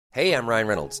Hey, I'm Ryan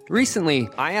Reynolds. Recently,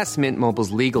 I asked Mint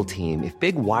Mobile's legal team if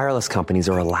big wireless companies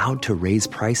are allowed to raise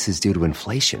prices due to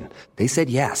inflation. They said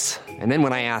yes. And then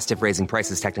when I asked if raising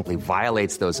prices technically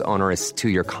violates those onerous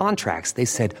two-year contracts, they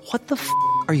said, "What the f***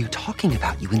 are you talking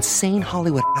about, you insane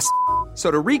Hollywood ass?" So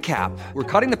to recap, we're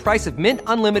cutting the price of Mint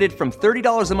Unlimited from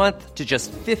 $30 a month to just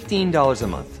 $15 a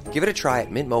month. Give it a try at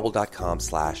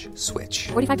mintmobile.com/switch.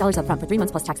 $45 up front for 3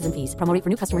 months plus taxes and fees. Promo rate for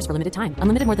new customers for limited time.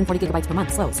 Unlimited more than 40 gigabytes per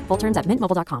month. Slows full terms at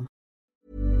mintmobile.com.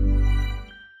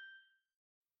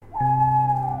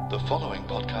 The following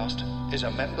podcast is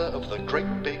a member of the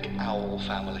Great Big Owl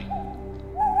family.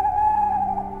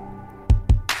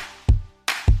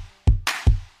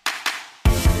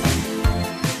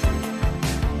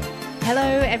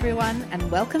 Hello, everyone,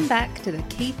 and welcome back to the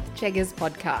Keith Jeggers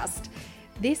podcast.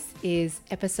 This is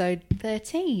episode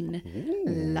 13. Ooh,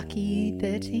 lucky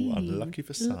 13. Unlucky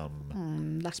for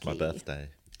some. Lucky. It's my birthday.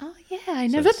 Oh, yeah, I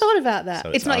never thought about that.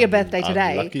 So it's not your birthday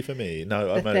today. Lucky for me.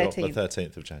 No, I'm The on the 13th.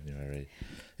 13th of January.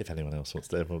 If anyone else wants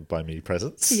to ever buy me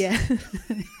presents. Yeah,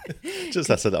 Just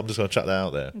that's it. I'm just going to chuck that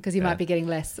out there. because you might be getting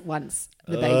less once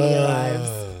the baby arrives.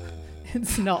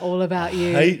 It's not all about you.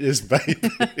 I hate this baby.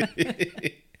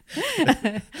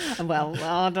 Well, oh,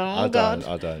 I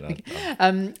God. don't.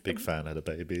 I'm a big fan of the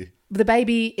baby. The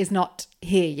baby is not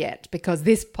here yet because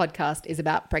this podcast is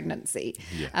about pregnancy.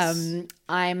 Yes.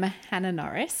 I'm Hannah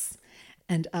Norris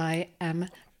and I am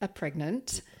a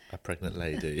pregnant. A pregnant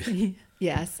lady.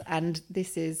 Yes, and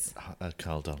this is...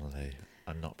 Carl Donnelly.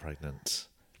 I'm not pregnant,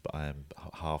 but I am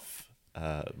half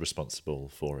responsible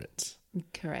for it.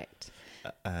 Correct.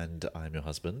 And I'm your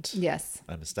husband. Yes.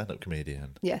 I'm a stand-up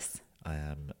comedian. Yes. I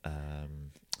am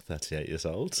 38 years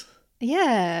old.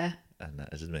 Yeah. And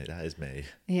that is me. That is me.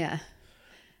 Yeah.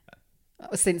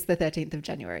 Since the 13th of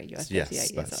January, you're 38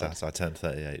 years old. So I turned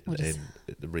 38 in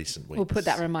the recent weeks. We'll put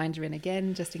that reminder in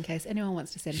again, just in case anyone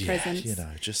wants to send presents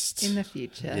just in the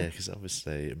future. Yeah, because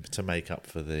obviously to make up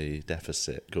for the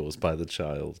deficit caused by the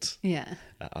child,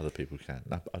 other people can.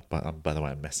 By the way,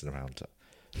 I'm messing around.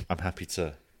 I'm happy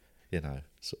to,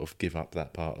 sort of give up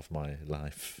that part of my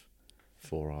life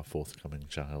for our forthcoming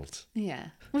child. Yeah.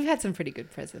 We've had some pretty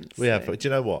good presents. We have. But do you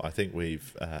know what? I think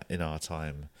we've, in our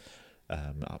time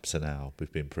up to now,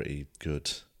 we've been pretty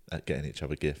good at getting each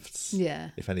other gifts.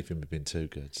 Yeah. If anything, we've been too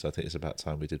good. So I think it's about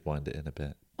time we did wind it in a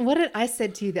bit. What did I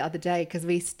said to you the other day, because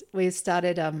we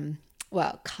started,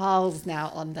 Carl's now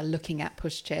on the looking at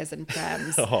pushchairs and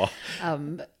prams.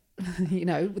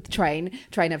 With train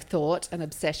of thought and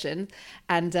obsession.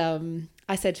 And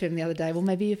I said to him the other day, well,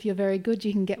 maybe if you're very good,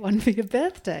 you can get one for your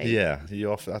birthday. Yeah,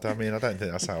 I don't think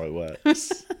that's how it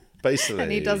works. Basically.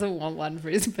 And he doesn't want one for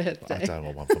his birthday. I don't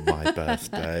want one for my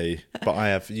birthday. But I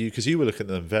have you, because you were looking at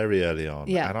them very early on.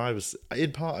 Yeah. And I was,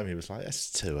 in part of me was like,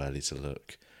 it's too early to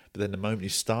look. But then the moment you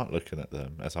start looking at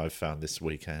them, as I've found this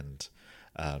weekend,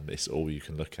 it's all you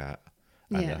can look at.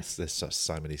 And there's just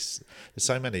so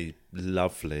many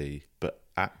lovely but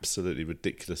absolutely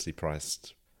ridiculously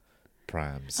priced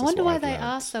prams. I wonder why they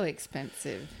are so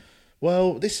expensive.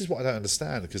 Well, this is what I don't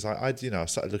understand, because I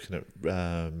started looking at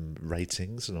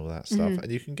ratings and all that stuff, and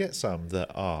you can get some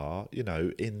that are,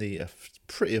 in the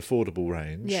pretty affordable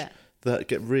range, that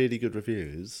get really good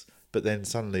reviews. But then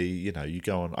suddenly, you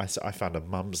go on. I found a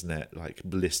Mumsnet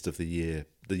list of the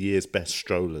year's best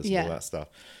strollers and all that stuff,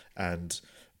 and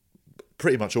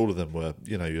pretty much all of them were,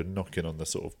 you're knocking on the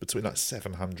sort of between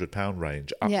 £700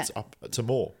 range up to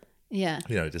more. Yeah.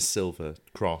 The Silver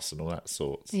Cross and all that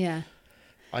sort. Yeah.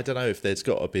 I don't know if there's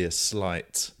got to be a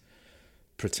slight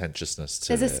pretentiousness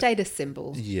to it. There's a status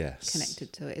symbol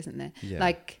connected to it, isn't there?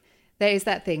 Yeah. There is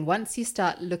that thing. Once you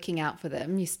start looking out for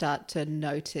them, you start to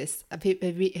notice. Have you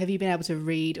been able to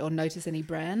read or notice any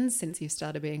brands since you've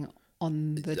started being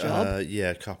on the job? Yeah,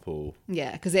 a couple.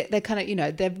 Yeah, because they're kind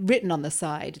of, they're written on the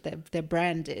side. They're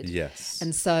branded. Yes.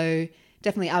 And so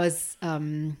definitely I was...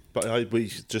 But we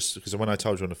just, because when I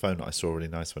told you on the phone that I saw a really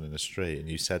nice one in the street, and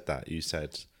you said that, you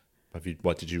said,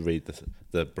 why did you read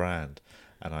the brand?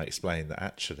 And I explained that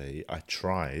actually I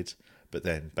tried, but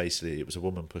then basically it was a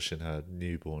woman pushing her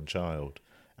newborn child,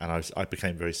 and I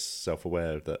became very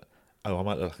self-aware that, I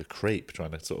might look like a creep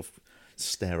trying to sort of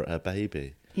stare at her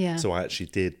baby. Yeah. So I actually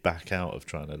did back out of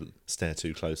trying to stare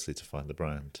too closely to find the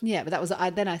brand. Yeah, but that was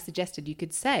then I suggested you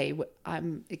could say,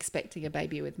 I'm expecting a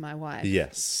baby with my wife.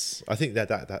 Yes, I think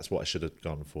that's what I should have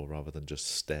gone for, rather than just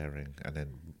staring and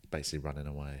then basically running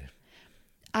away.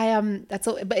 That's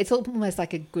all, but it's almost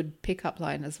like a good pickup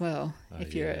line as well.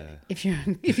 If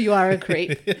you are a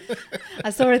creep. I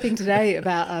saw a thing today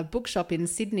about a bookshop in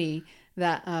Sydney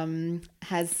that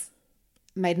has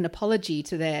made an apology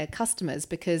to their customers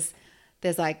because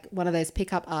there's like one of those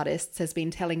pickup artists has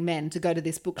been telling men to go to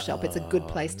this bookshop. It's a good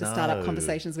place to start up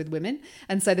conversations with women.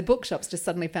 And so the bookshops just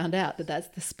suddenly found out that that's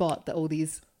the spot that all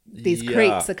these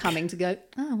creeps are coming to go,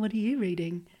 oh, what are you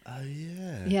reading? Oh,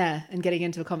 yeah. Yeah, and getting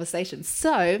into a conversation.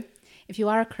 So if you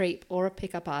are a creep or a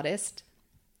pickup artist,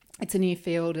 it's a new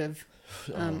field of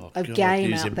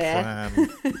game out there.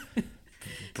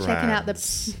 Checking out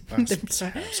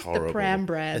Sounds horrible. The pram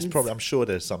brands. I'm sure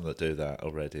there's some that do that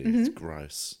already. It's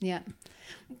gross. Yeah.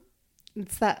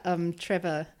 It's that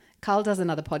Trevor. Carl does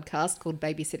another podcast called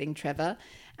Babysitting Trevor.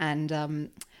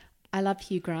 And I love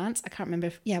Hugh Grant. I can't remember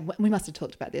if... Yeah, we must have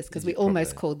talked about this because we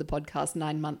almost called the podcast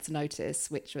 9 Months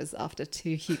Notice, which was after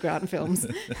 2 Hugh Grant films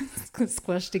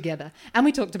squashed together. And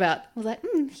we talked about... I was like,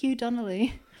 Hugh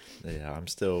Donnelly. Yeah,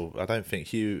 I don't think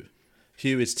Hugh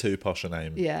is too posh a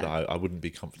name that I wouldn't be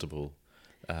comfortable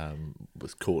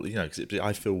with calling, because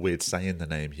I feel weird saying the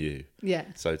name Hugh. Yeah.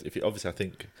 So obviously I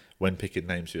think when picking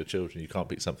names for your children, you can't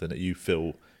pick something that you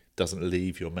feel doesn't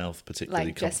leave your mouth particularly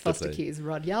like Jess comfortably. Foster Q's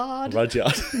Rudyard.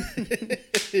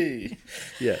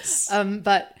 Yes.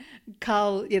 But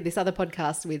Carl, this other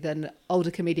podcast with an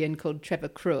older comedian called Trevor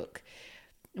Crook,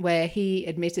 where he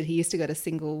admitted he used to go to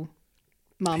single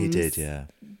mums. He did, yeah.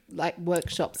 Like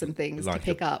workshops and things like to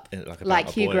pick up. Like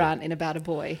Hugh Boy. Grant in About a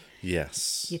Boy.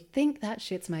 Yes. You'd think that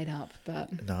shit's made up,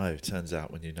 but... No, it turns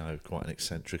out when you know quite an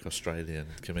eccentric Australian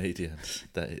comedian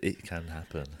that it can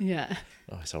happen. Yeah.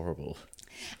 Oh, it's horrible.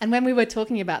 And when we were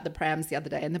talking about the prams the other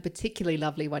day, and the particularly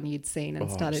lovely one you'd seen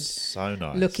and started so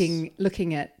nice.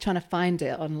 looking at, trying to find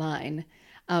it online,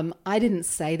 I didn't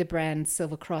say the brand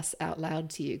Silver Cross out loud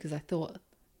to you because I thought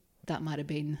that might have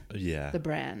been the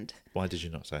brand. Why did you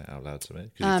not say it out loud to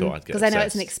me? Because you thought I'd get because I know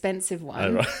it's an expensive one.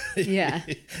 Oh, right. Yeah.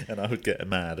 And I would get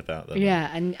mad about them. Yeah,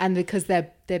 and because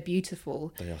they're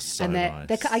beautiful. They are so nice.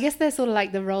 nice. I guess they're sort of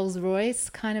like the Rolls Royce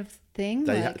kind of thing.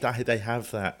 They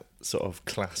have that sort of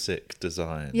classic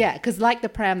design. Yeah, because like the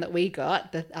pram that we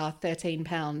got, our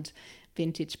 £13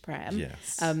 vintage pram.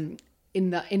 Yes.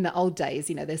 In the old days,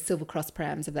 there's Silver Cross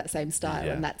prams of that same style,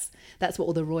 and that's what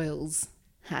all the royals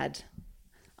had.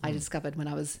 I discovered when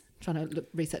I was trying to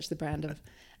research the brand of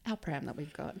our pram that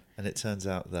we've got. And it turns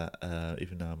out that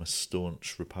even though I'm a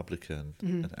staunch Republican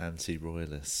and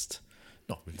anti-royalist,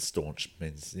 not really staunch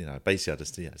means, basically I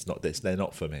just, it's not this, they're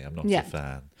not for me, I'm not a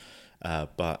fan.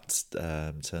 But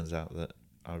turns out that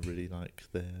I really like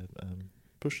their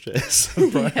pushchairs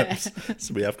and prams.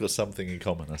 So we have got something in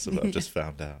common, I've just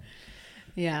found out.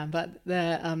 Yeah, but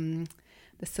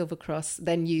the Silver Cross,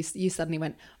 then you suddenly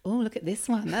went, oh, look at this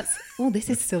one. This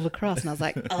is Silver Cross. And I was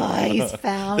like, oh, he's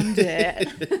found it.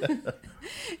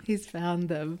 He's found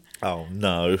them. Oh,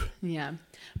 no. Yeah.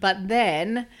 But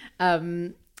then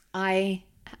I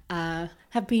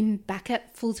have been back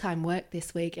at full-time work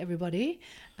this week, everybody.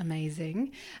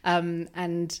 Amazing.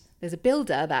 And there's a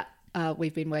builder that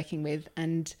we've been working with,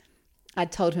 and I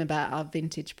told him about our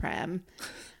vintage pram,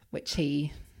 which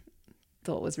he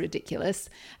thought was ridiculous,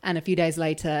 and a few days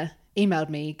later emailed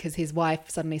me because his wife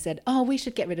suddenly said, oh, we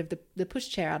should get rid of the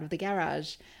pushchair out of the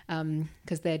garage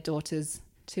because their daughter's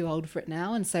too old for it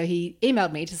now. And so he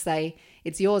emailed me to say,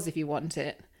 it's yours if you want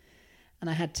it. And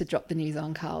I had to drop the news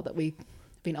on Carl that we've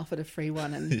been offered a free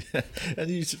one. And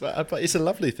but it's a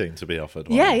lovely thing to be offered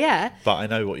one. Yeah. But I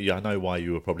know why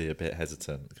you were probably a bit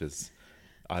hesitant, because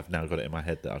I've now got it in my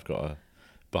head that I've got to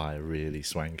buy a really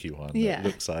swanky one. That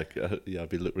looks like I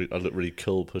look really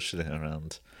cool pushing it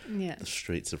around the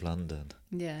streets of London.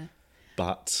 Yeah.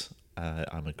 But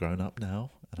I'm a grown up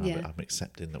now, and I'm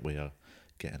accepting that we are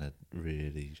getting a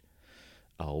really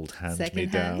old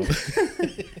hand-me-down.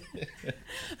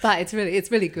 But it's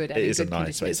really good. It is a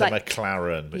nice one. It's a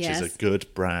McLaren, which is a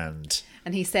good brand.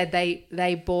 And he said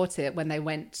they bought it when they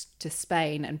went to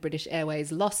Spain, and British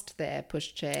Airways lost their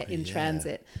pushchair in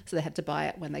transit, so they had to buy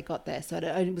it when they got there. So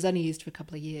it was only used for a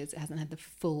couple of years. It hasn't had the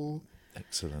full...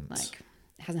 Excellent. It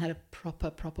hasn't had a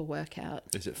proper workout.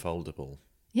 Is it foldable?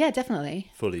 Yeah,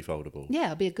 definitely. Fully foldable? Yeah,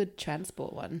 it'll be a good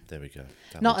transport one. There we go.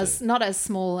 Not as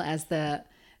small as the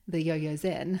Yo-Yo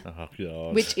Zen, oh,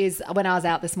 God. Which is, when I was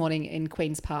out this morning in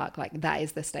Queen's Park, that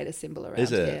is the status symbol around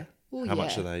here. Ooh, How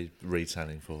much are they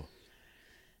retailing for?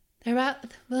 They're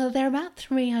about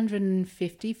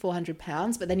 350, 400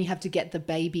 pounds, but then you have to get the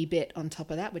baby bit on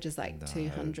top of that, which is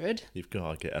 200. You've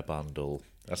got to get a bundle.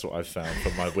 That's what I found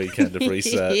from my weekend of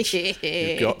research.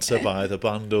 You've got to buy the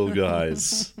bundle,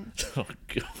 guys. Oh,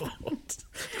 God.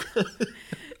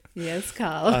 Yes,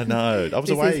 Carl. I know. I was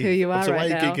away now.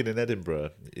 gigging in Edinburgh.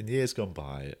 In years gone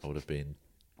by, I would have been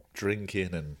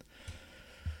drinking and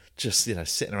just,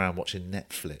 sitting around watching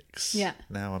Netflix. Yeah.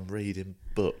 Now I'm reading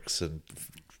books and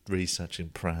researching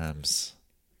prams.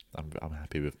 I'm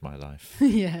happy with my life.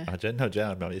 Yeah. I don't know,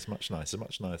 Jan. It's much nicer,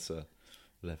 much nicer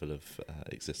level of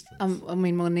existence. I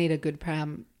mean, we'll need a good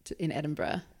pram in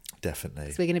Edinburgh.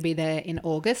 Definitely. So we're going to be there in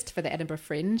August for the Edinburgh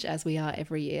Fringe, as we are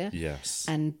every year. Yes.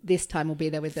 And this time we'll be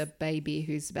there with a baby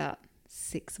who's about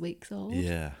 6 weeks old.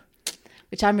 Yeah.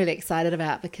 Which I'm really excited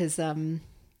about because,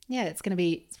 it's going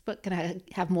to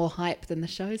have more hype than the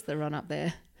shows that are on up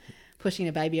there. Pushing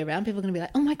a baby around, people are going to be like,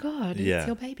 "Oh my god, it's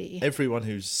your baby!" Everyone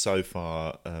who's so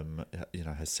far,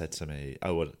 has said to me,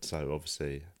 "Oh, well, so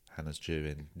obviously Hannah's due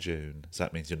in June, so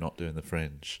that means you're not doing the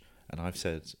Fringe." And I've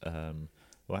said,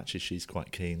 "Well, actually, she's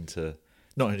quite keen to.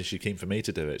 Not only is she keen for me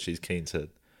to do it, she's keen to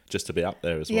just to be up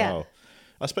there as well."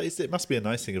 I suppose it must be a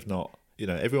nice thing of not,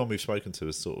 everyone we've spoken to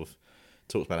has sort of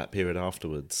talked about that period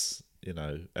afterwards,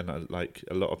 and like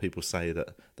a lot of people say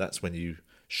that's when you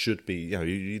should be,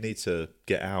 you need to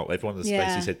get out. Everyone in the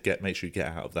space, he said, make sure you get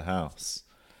out of the house.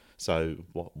 So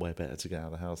where better to get out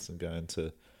of the house than going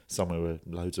to somewhere where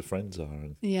loads of friends are,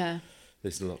 and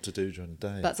there's a lot to do during the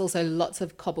day. That's also lots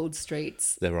of cobbled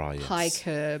streets. There are, yes. High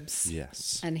curbs.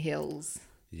 Yes. And hills.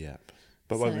 Yep.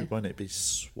 But won't it be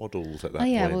swaddled at that point? Oh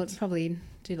yeah, we'll probably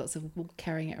do lots of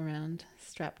carrying it around,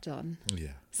 strapped on.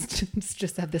 Yeah.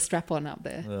 Just have the strap on up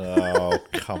there. Oh,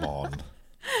 come on.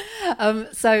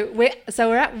 So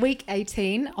we're at week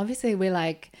 18. Obviously,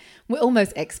 we're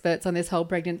almost experts on this whole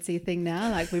pregnancy thing now.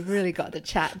 Like, we've really got the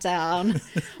chat down.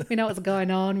 We know what's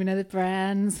going on. We know the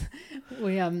brands.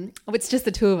 It's just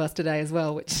the two of us today as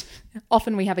well, which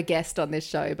often we have a guest on this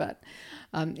show, but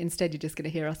instead you're just going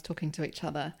to hear us talking to each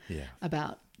other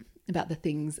about the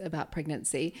things about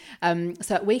pregnancy.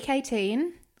 So at week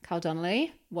 18, Carl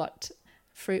Donnelly, what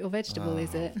fruit or vegetable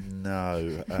is it?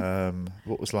 No.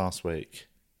 What was last week?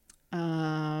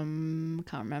 Can't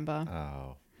remember.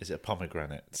 Oh, is it a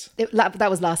pomegranate? That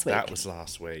was last week. That was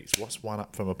last week. So what's one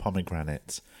up from a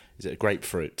pomegranate? Is it a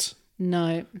grapefruit?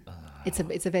 No, it's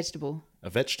a vegetable. A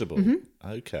vegetable? Mm-hmm.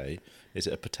 Okay. Is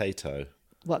it a potato?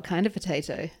 What kind of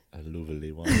potato? A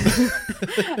lovely one.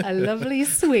 A lovely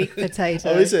sweet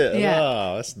potato. Oh, is it? Yeah.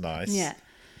 Oh, that's nice. Yeah.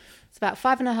 It's about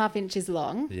 5.5 inches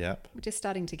long. Yep. Which is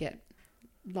starting to get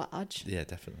large. Yeah,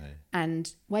 definitely.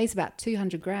 And weighs about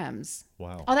 200 grams.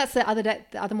 Wow. Oh, that's the other day.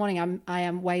 The other morning, I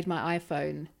weighed my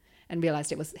iPhone and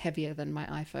realised it was heavier than my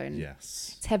iPhone.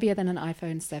 Yes. It's heavier than an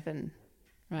iPhone 7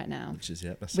 right now. Which is,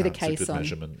 that's with a a case good on.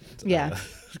 measurement Yeah.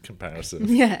 comparison.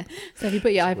 So if you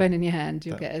put your iPhone in your hand,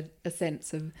 you'll get a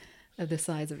sense of the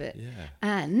size of it. Yeah.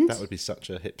 And that would be such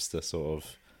a hipster sort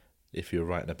of, if you're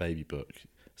writing a baby book.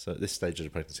 So at this stage of the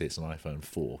pregnancy, it's an iPhone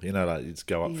 4. Like you just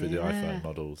go up through the iPhone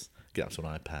models, get up to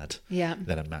an iPad,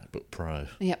 then a MacBook Pro.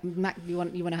 Yeah, you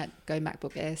want to go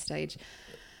MacBook Air stage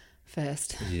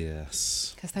first.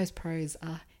 Yes. Because those Pros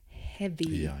are heavy.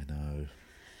 Yeah, I know.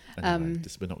 Anyway,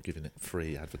 we're not giving it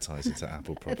free advertising to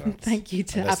Apple products. Thank you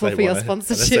to Apple for your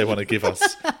sponsorship. Unless they want to give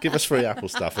us free Apple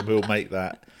stuff, and we'll make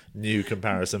that new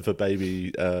comparison for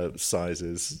baby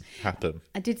sizes happen.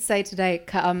 I did say today,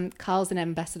 Carl's an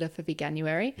ambassador for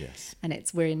Veganuary. Yes. And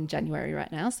we're in January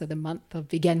right now, so the month of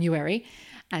Veganuary.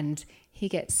 And he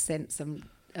gets sent some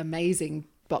amazing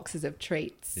boxes of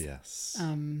treats. Yes.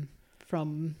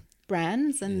 From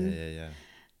brands. And, yeah.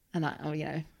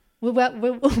 And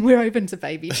we're open to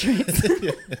baby treats.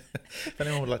 If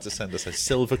anyone would like to send us a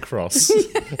Silver Cross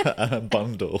bundle,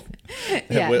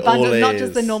 bundle, not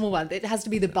just the normal one. It has to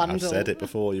be the bundle. I've said it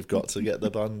before. You've got to get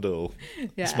the bundle.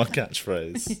 It's my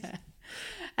catchphrase. Yeah.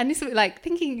 And this was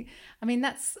thinking. I mean,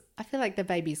 I feel like the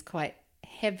baby's quite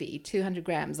heavy, 200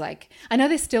 grams. I know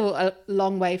there's still a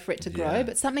long way for it to grow,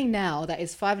 but something now that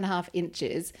is 5.5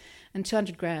 inches and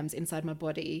 200 grams inside my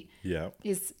body,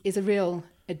 is a real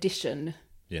addition.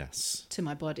 Yes. To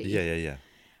my body. Yeah.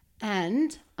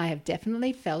 And I have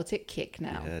definitely felt it kick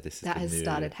now. Yeah, this is that has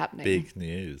started happening. Big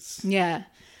news. Yeah.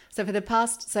 So for the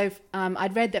past,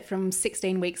 I'd read that from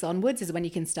 16 weeks onwards is when you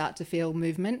can start to feel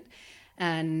movement.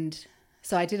 And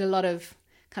so I did a lot of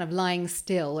kind of lying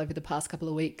still over the past couple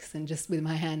of weeks and just with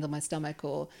my hand on my stomach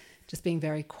or just being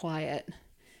very quiet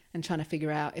and trying to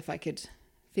figure out if I could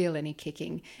feel any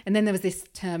kicking. And then there was this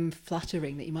term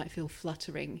fluttering, that you might feel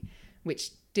fluttering,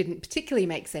 which didn't particularly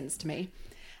make sense to me.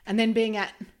 And then being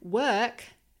at work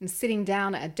and sitting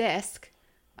down at a desk,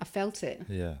 I felt it.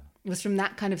 Yeah. It was from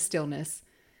that kind of stillness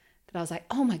that I was like,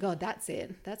 oh my God, that's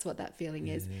it. That's what that feeling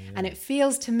is. Yeah. And it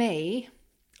feels to me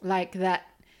like that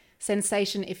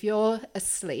sensation if you're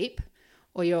asleep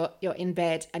or you're in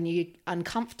bed and you're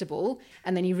uncomfortable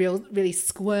and then you really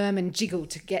squirm and jiggle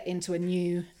to get into a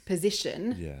new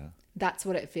position. Yeah. That's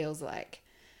what it feels like.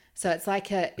 So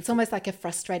it's almost like a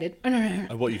frustrated.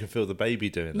 And what you can feel the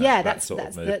baby doing. That sort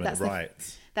of movement,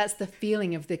 right? that's the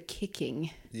feeling of the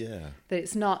kicking. Yeah. That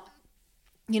it's not,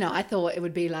 I thought it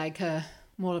would be like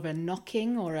more of a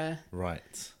knocking or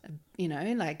Right.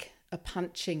 like a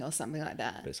punching or something like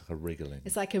that. But it's like a wriggling.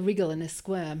 It's like a wriggle and a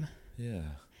squirm. Yeah.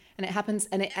 And it happens,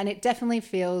 and it definitely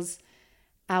feels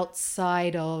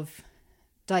outside of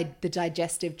the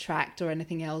digestive tract or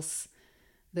anything else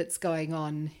that's going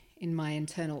on in my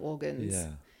internal organs.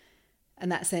 Yeah.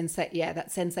 And that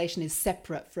sensation is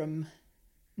separate from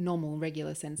normal,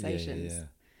 regular sensations. Yeah.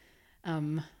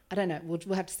 I don't know.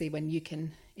 We'll have to see if you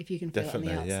can feel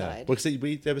Definitely, it on the outside. yeah. Well,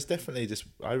 see, there was definitely just,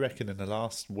 I reckon in the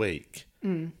last week,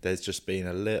 there's just been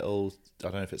a little, I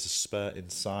don't know if it's a spurt in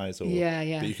size or...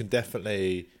 Yeah. But you can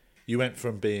definitely, you went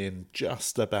from being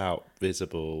just about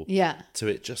visible to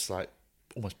it just like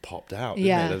almost popped out,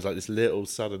 didn't it? There was like this little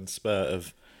sudden spurt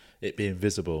of it being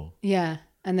visible. Yeah,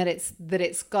 and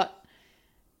it's got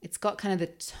kind of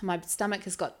my stomach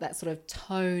has got that sort of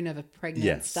tone of a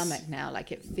pregnant stomach now.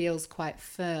 Like it feels quite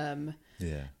firm.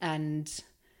 Yeah. And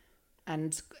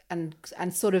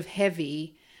sort of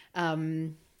heavy.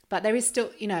 But there is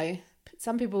still,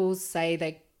 some people say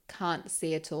they can't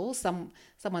see at all.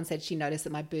 Someone said she noticed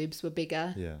that my boobs were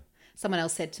bigger. Yeah. Someone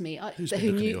else said to me, who's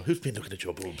been looking at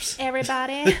your boobs?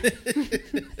 Everybody.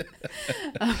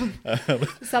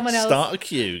 Someone else. Start a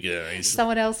queue, guys.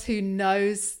 Someone else who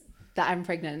knows that I'm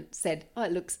pregnant said,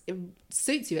 it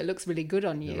suits you. It looks really good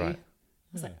on you. Right.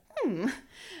 I was like,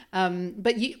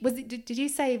 But did you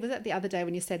say, was that the other day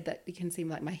when you said that you can see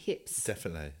like my hips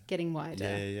Definitely getting wider?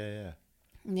 Yeah.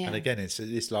 Yeah. And again, it's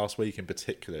this last week in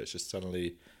particular, it's just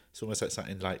suddenly, it's almost like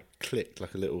something like clicked,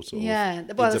 like a little sort of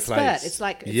well, a into spurt. place. It's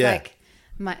like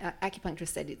my acupuncturist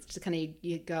said, it's just kind of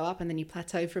you go up and then you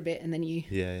plateau for a bit and then you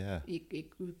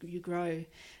you grow.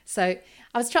 So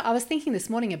I was thinking this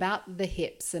morning about the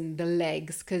hips and the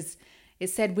legs, because it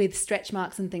said with stretch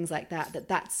marks and things like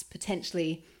that's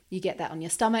potentially you get that on your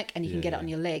stomach and you can get it on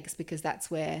your legs because that's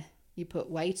where you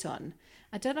put weight on.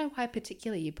 I don't know why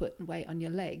particularly you put weight on your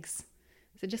legs.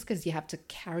 So just because you have to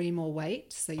carry more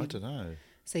weight, I don't know.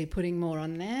 So you're putting more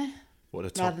on there. What, the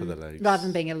top of the legs? Rather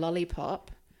than being a lollipop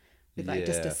with like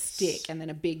just a stick and then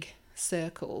a big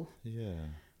circle. Yeah.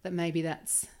 That maybe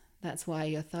that's why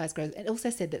your thighs grow. It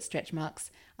also said that stretch marks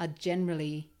are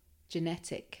generally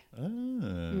genetic.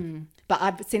 Oh.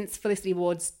 But since Felicity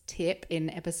Ward's tip in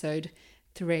episode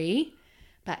 3,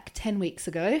 back 10 weeks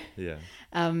ago,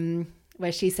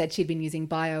 where she said she'd been using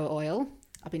bio oil.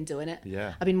 I've been doing it.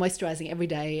 Yeah. I've been moisturizing every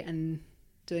day and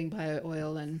doing bio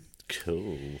oil and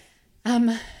cool.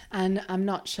 And I'm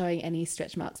not showing any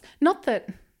stretch marks. Not that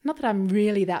I'm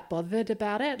really that bothered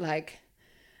about it. Like,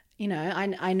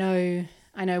 I know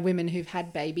women who've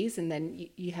had babies and then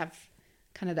you have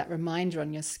kind of that reminder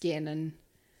on your skin and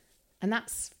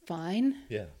that's fine.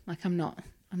 Yeah. Like I'm not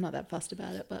that fussed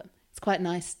about it, but it's quite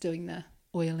nice doing the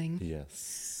oiling.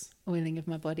 Yes. Oiling of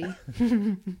my body.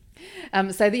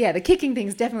 The kicking thing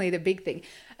is definitely the big thing.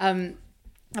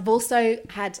 I've also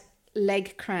had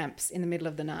leg cramps in the middle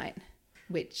of the night,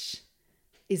 which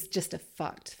is just a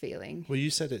fucked feeling. Well, you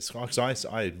said it's because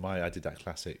I did that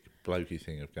classic blokey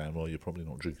thing of going, well, you're probably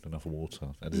not drinking enough water,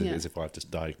 and as if I've just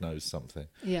diagnosed something.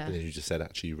 Yeah. And then you just said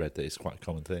actually you read that it's quite a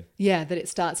common thing. Yeah, that it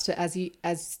starts to as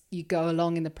you go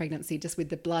along in the pregnancy, just with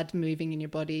the blood moving in your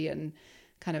body and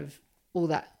kind of all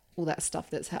that stuff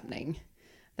that's happening,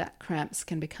 that cramps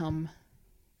can become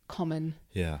common.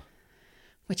 Yeah.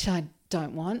 Which I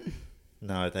don't want.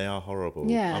 No, they are horrible.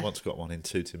 Yeah. I once got one in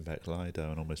Tootingbeck Lido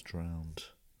and almost drowned.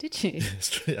 Did you?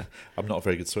 I'm not a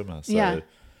very good swimmer, so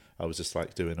I was just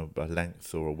like doing a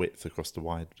length or a width across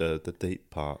the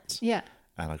deep parts. Yeah.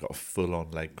 And I got a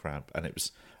full-on leg cramp, and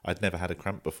I'd never had a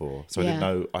cramp before, so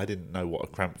I didn't know what a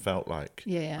cramp felt like.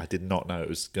 Yeah. I did not know it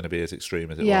was going to be as extreme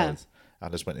as it was. I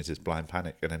just went into this blind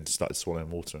panic and then started swallowing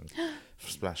water and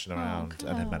splashing around,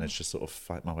 and then managed to sort of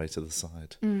fight my way to the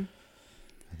side. And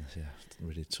it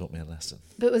really taught me a lesson.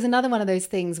 But it was another one of those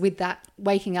things with that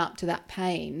waking up to that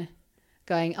pain,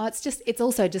 going, it's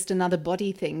also just another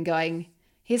body thing going,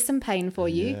 here's some pain for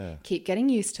you. Keep getting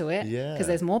used to it because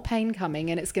there's more pain coming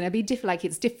and it's going to be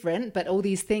it's different, but all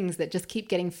these things that just keep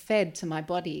getting fed to my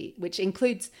body, which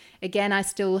includes, again, I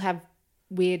still have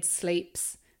weird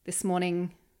sleeps. This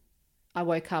morning I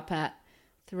woke up at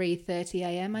 3:30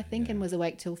 a.m. I think and was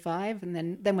awake till 5 and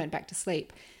then went back to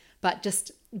sleep. But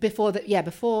just before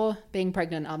being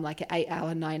pregnant, I'm like an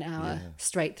 8-hour, 9-hour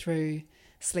straight through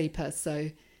sleeper. So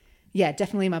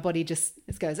definitely my body just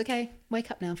goes, okay,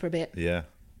 wake up now for a bit. Yeah.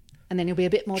 And then you'll be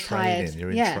a bit more tired. You're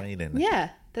in training. Yeah.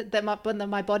 That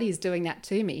my body is doing that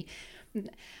to me. And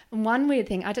one weird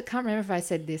thing, I can't remember if I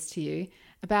said this to you,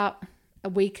 about a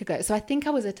week ago. So I think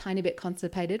I was a tiny bit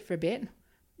constipated for a bit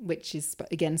which is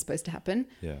again supposed to happen.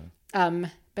 Yeah.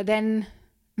 But then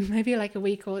maybe like a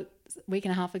week and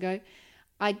a half ago,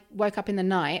 I woke up in the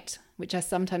night, which I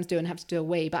sometimes do and have to do a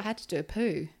wee, but I had to do a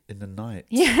poo. In the night?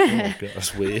 Yeah. Oh, God,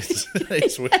 that's weird.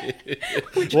 It's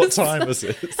weird. What time was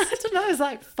it? I don't know, it was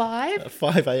like 5.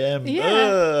 5 a.m.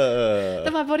 Yeah.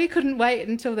 Then my body couldn't wait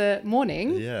until the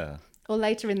morning. Yeah. Or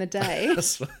later in the day.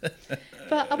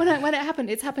 But when it happened,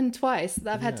 it's happened twice.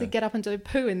 That I've had to get up and do a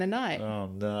poo in the night. Oh,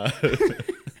 no.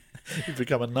 You've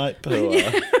become a night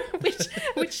pooer.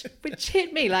 which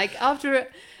hit me. Like after a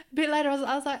bit later,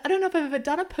 I was like, I don't know if I've ever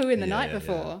done a poo in the night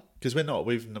before. Because we're not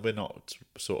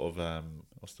sort of,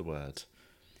 what's the word?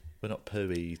 We're not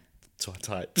pooey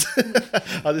types.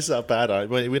 Oh, this is how bad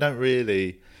we don't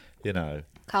really, you know.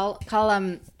 Carl,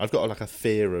 I've got like a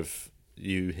fear of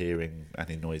you hearing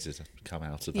any noises come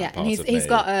out of that part and of he's me.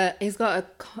 he's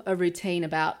got a routine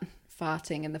about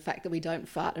farting and the fact that we don't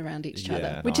fart around each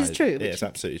other, which is true. It's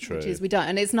absolutely true. Which is we don't,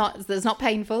 and it's not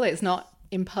painful. It's not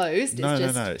imposed. No.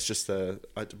 It's just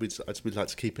we'd like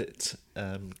to keep it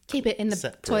in the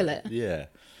separate. toilet. Yeah,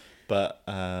 but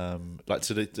like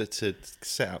to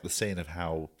set up the scene of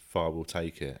how far we'll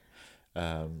take it.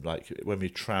 Like when we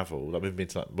travel, like we've been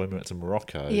to, when we went to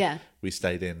Morocco, we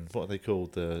stayed in what are they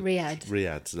called, the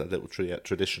riads, that little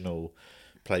traditional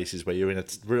places where you're in a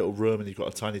little room and you've got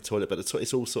a tiny toilet, but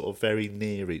it's all sort of very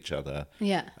near each other.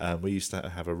 Yeah. We used to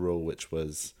have a rule which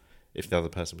was if the other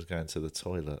person was going to the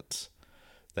toilet,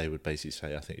 they would basically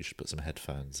say, I think you should put some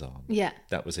headphones on. Yeah.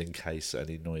 That was in case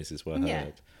any noises were heard. Yeah.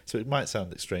 So it might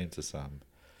sound extreme to some.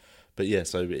 But yeah,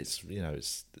 so it's, you know,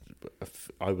 it's,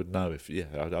 I would know if,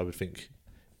 I would think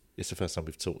it's the first time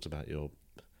we've talked about your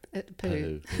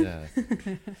poo. Yeah.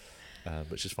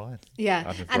 Which is fine. Yeah.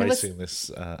 I'm embracing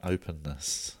this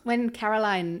openness. When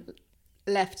Caroline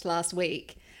left last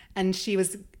week and she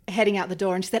was heading out the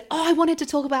door and she said, I wanted to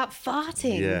talk about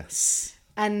farting. Yes.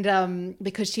 And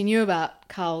because she knew about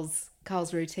Carl's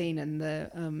routine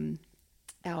and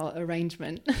our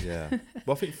arrangement. Yeah.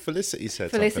 Well, I think Felicity said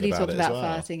Felicity something talked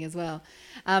about farting as well.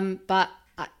 But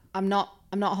I'm not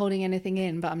holding anything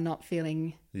in, but I'm not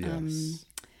feeling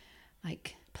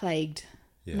like plagued.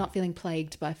 Yeah. Not feeling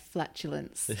plagued by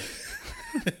flatulence.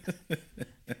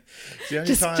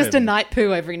 Just a night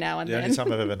poo every now and then. The only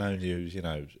time I've ever known you, you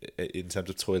know, in terms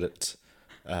of toilet.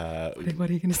 What are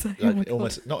you going to say? Like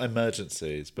almost not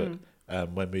emergencies, but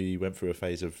when we went through a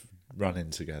phase of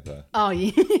running together. Oh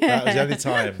yeah. That was the only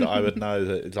time that I would know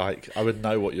that, like, I would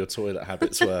know what your toilet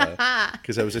habits were,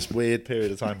 because there was this weird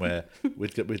period of time where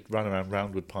we'd run around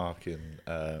Roundwood Park in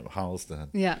Harlesden.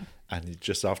 Yeah. And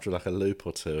just after like a loop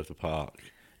or two of the park,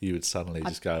 you would suddenly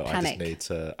just go, panic.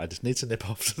 I just need to nip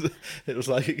off to it was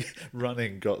like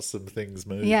running got some things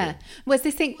moving. Yeah. Was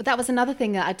this thing, that was another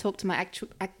thing that I talked to my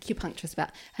acupuncturist about.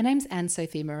 Her name's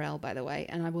Anne-Sophie Morel, by the way,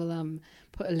 and I will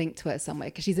put a link to her somewhere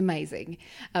because she's amazing.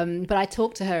 But I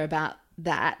talked to her about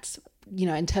that, you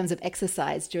know, in terms of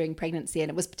exercise during pregnancy, and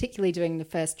it was particularly during the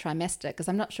first trimester, because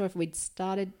I'm not sure if we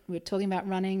were talking about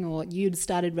running or you'd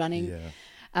started running.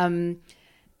 Yeah.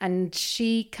 And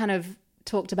she kind of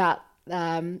talked about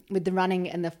with the running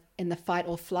and in the fight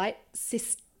or flight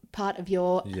part of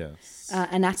your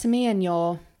anatomy and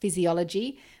your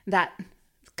physiology, that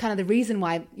kind of the reason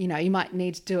why, you know, you might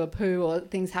need to do a poo or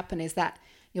things happen is that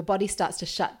your body starts to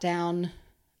shut down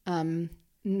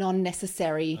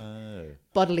non-necessary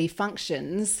bodily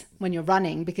functions when you're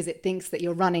running, because it thinks that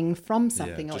you're running from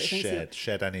something. Yeah, just or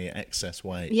shed any excess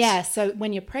weight. Yeah, so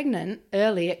when you're pregnant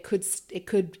early, it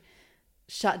could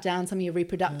shut down some of your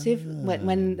reproductive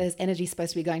when there's energy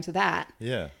supposed to be going to that.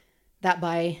 Yeah. That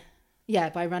by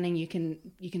running you can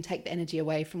take the energy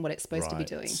away from what it's supposed to be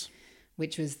doing,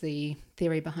 which was the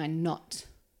theory behind not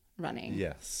running.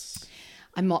 Yes.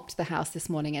 I mopped the house this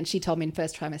morning and she told me in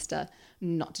first trimester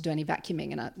not to do any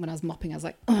vacuuming, and when I was mopping I was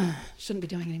like, shouldn't be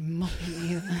doing any mopping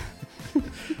either.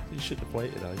 You should have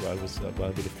waited. I would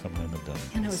have come home and done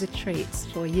it. And it was a treat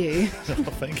for you.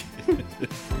 Oh, thank you.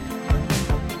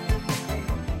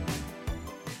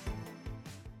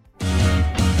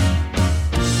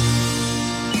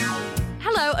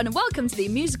 Hello and welcome to the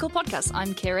Musical Podcast.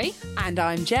 I'm Kiri. And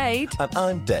I'm Jade. And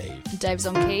I'm Dave. Dave's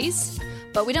on keys.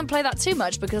 But we don't play that too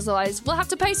much because otherwise we'll have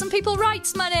to pay some people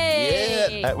rights money.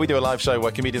 Yeah. We do a live show where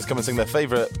comedians come and sing their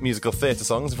favourite musical theatre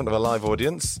songs in front of a live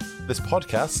audience. This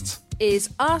podcast is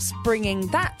us bringing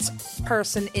that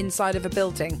person inside of a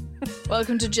building.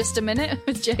 Welcome to Just a Minute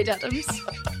with Jade Adams.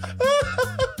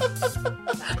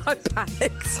 I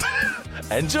panicked.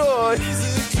 Enjoy.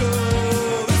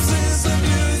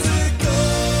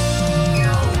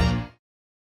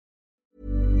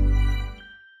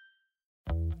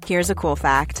 Here's a cool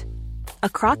fact. a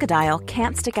crocodile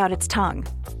can't stick out its tongue.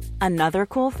 Another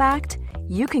cool fact,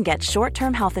 you can get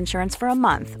short-term health insurance for a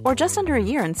month or just under a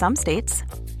year in some states.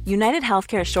 United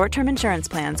Healthcare short-term insurance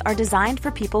plans are designed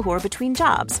for people who are between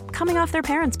jobs, coming off their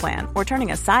parents' plan, or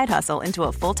turning a side hustle into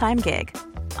a full-time gig.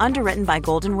 Underwritten by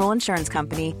Golden Rule Insurance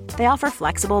Company, they offer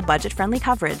flexible, budget-friendly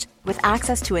coverage with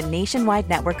access to a nationwide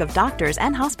network of doctors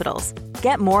and hospitals.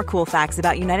 Get more cool facts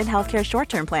about United Healthcare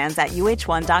short-term plans at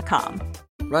uh1.com.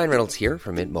 Ryan Reynolds here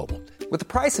from Mint Mobile. With the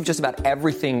price of just about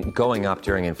everything going up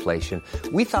during inflation,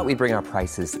 we thought we'd bring our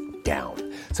prices down.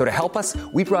 So to help us,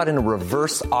 we brought in a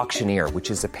reverse auctioneer, which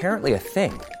is apparently a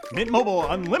thing. Mint Mobile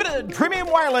Unlimited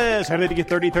Premium Wireless. How to get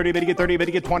 30, 30, bit to get 30, bit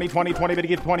to get 20, 20, 20, bit to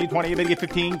get 20, 20, bit to get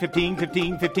 15, 15,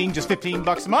 15, 15, just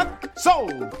 $15 a month?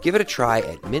 Sold! Give it a try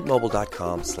at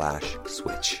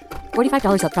mintmobile.com/switch.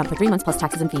 $45 up front for 3 months plus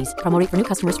taxes and fees. Promo rate for new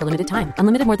customers for limited time.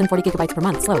 Unlimited more than 40 gigabytes per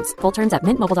month. Slows full terms at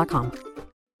mintmobile.com.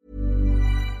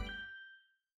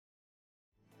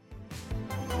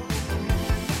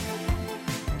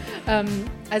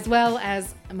 As well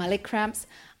as my leg cramps,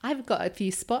 I've got a few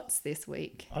spots this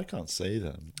week. I can't see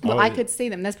them. Well, I could see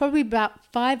them. There's probably about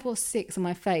 5 or 6 on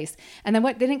my face. And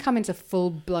they didn't come into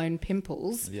full-blown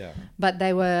pimples. Yeah. But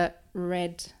they were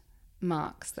red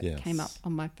marks that came up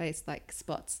on my face, like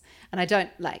spots. And I don't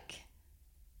I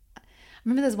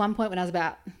remember there's one point when I was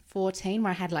about 14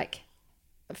 where I had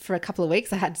for a couple of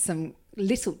weeks, I had some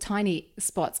little tiny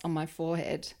spots on my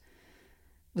forehead. It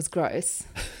was gross.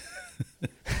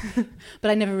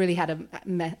 But I never really had a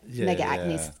mega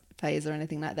acne phase or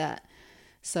anything like that.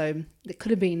 So it could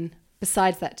have been,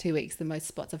 besides that 2 weeks, the most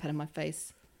spots I've had on my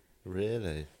face.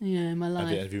 Really? Yeah, in my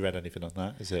life. Have you read anything on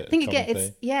that? Is it? I think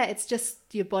it's just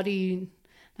your body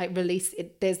release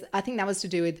it. I think that was to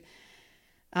do with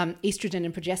estrogen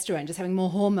and progesterone, just having more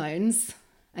hormones,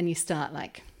 and you start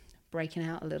breaking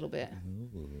out a little bit.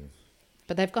 Ooh.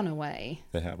 But they've gone away.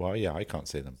 They have. Well, yeah, I can't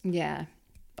see them. Yeah.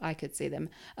 I could see them.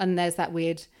 And there's that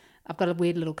I've got a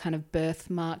weird little kind of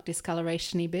birthmark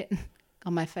discoloration-y bit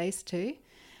on my face too.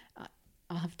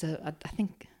 I'll have to, I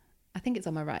think it's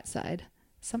on my right side.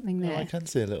 Something there. Oh, I can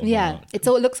see a little Yeah, mark. it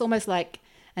looks almost like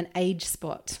an age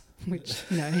spot, which,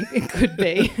 it could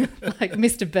be. Like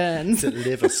Mr. Burns. It's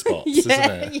liver spots, isn't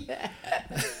it? Yeah.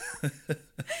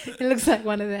 It looks like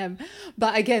one of them.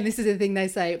 But again, this is the thing they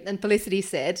say, and Felicity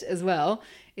said as well,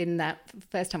 in that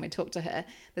first time we talked to her,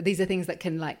 that these are things that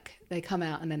can they come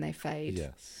out and then they fade.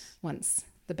 Yes. Once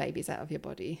the baby's out of your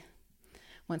body,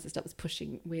 once it stops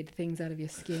pushing weird things out of your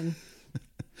skin.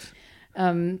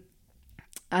 And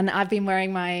I've been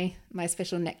wearing my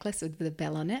special necklace with the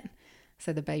bell on it,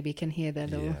 so the baby can hear the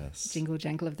little jingle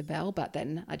jangle of the bell, but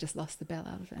then I just lost the bell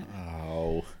out of it.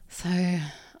 Oh. So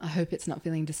I hope it's not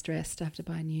feeling distressed. I have to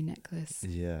buy a new necklace.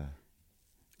 Yeah.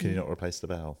 Can you not replace the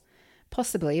bell?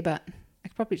 Possibly, but I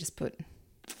could probably just put,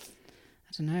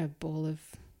 I don't know, a ball of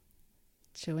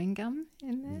chewing gum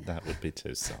in there. That would be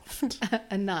too soft.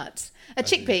 A nut. A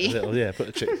chickpea. Put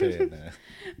a chickpea in there.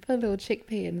 Put a little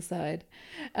chickpea inside.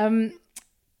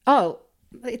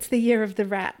 It's the year of the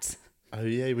rat. Oh,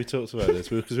 yeah, we talked about this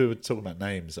because we were talking about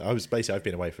names. I've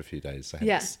been away for a few days. So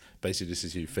basically this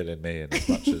is you filling me in as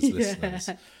much as listeners.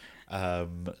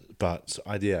 But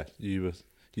you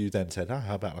then said,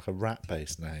 how about a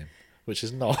rat-based name? Which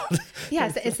is not.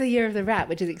 Yeah, it's the year of the rat,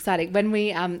 which is exciting. When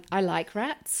I like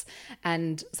rats,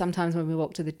 and sometimes when we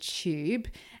walk to the tube,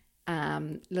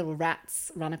 little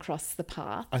rats run across the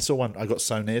path. I saw one. I got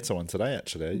so near to one today,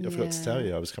 actually. I forgot to tell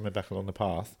you. I was coming back along the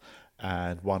path,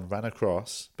 and one ran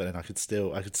across, but then I could see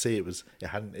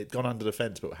it'd gone under the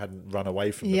fence, but hadn't run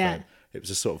away from the fence. It was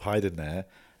just sort of hiding there,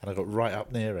 and I got right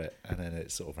up near it, and then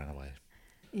it sort of ran away.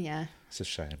 Yeah. It's a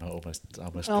shame. I almost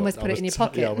put it in your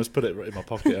pocket. Yeah, I almost put it in my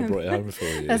pocket and brought it home for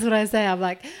you. That's what I say. I'm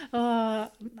like,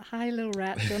 oh, hi, little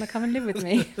rat. Do you want to come and live with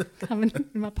me? Come in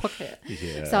my pocket.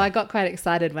 Yeah. So I got quite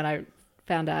excited when I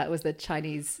found out it was the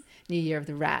Chinese New Year of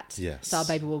the Rat. Yes. So our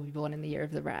baby will be born in the year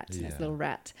of the rat. Yeah. It's a little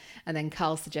rat. And then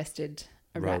Carl suggested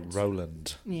a rat.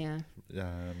 Roland. Yeah.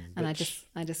 And I just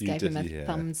gave him a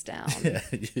thumbs down. Yeah,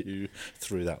 you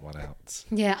threw that one out.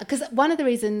 Yeah, because one of the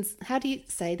reasons, how do you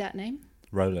say that name?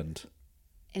 Roland.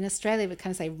 In Australia, we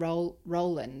kind of say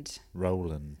Roland.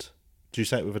 Roland. Do you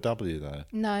say it with a W, though?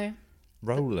 No.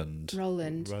 Roland.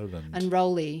 Roland. Roland. And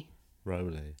Rolly.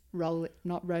 Rolly. Roll,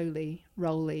 not Rolly.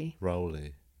 Rolly.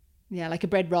 Rolly. Yeah, like a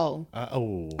bread roll.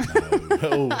 Oh, no.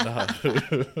 Oh, no.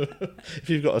 If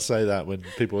you've got to say that when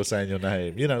people are saying your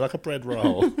name, like a bread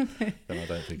roll, then I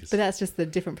don't think it's... But that's just the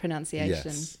different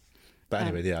pronunciation. Yes. But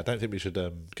anyway, I don't think we should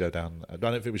go down... I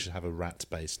don't think we should have a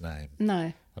rat-based name.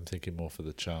 No. I'm thinking more for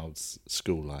the child's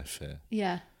school life here.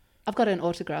 Yeah. I've got an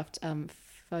autographed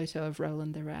photo of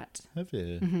Roland the rat. Have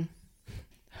you? Mm-hmm.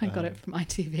 I got it from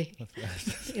ITV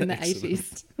in the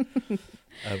 80s.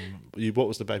 What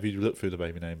was the baby? You looked through the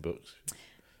baby name books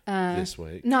this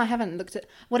week? No, I haven't looked at.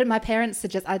 What did my parents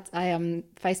suggest? I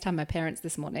FaceTimed my parents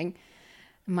this morning.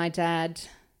 My dad,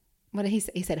 what did he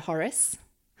say? He said Horace.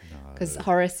 Because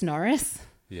Horace Norris.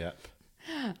 Yep.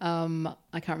 I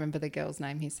can't remember the girl's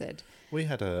name. He said we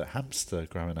had a hamster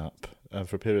growing up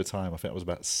for a period of time. I think I was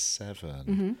about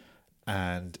 7,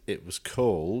 and it was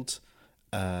called.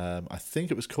 I think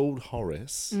it was called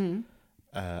Horace,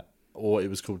 or it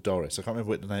was called Doris. I can't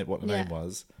remember what the name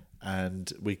was.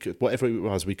 And we could, whatever it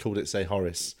was, we called it, say,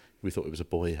 Horace. We thought it was a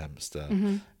boy hamster,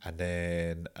 and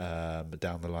then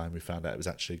down the line we found out it was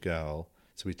actually a girl,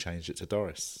 so we changed it to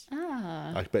Doris.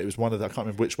 But it was one of the, I can't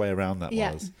remember which way around that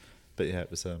was, but yeah,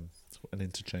 it was an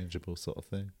interchangeable sort of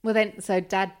thing. Well, then, so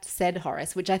Dad said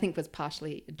Horace, which I think was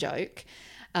partially a joke,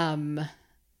 and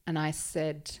I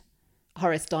said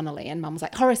Horace Donnelly, and Mum was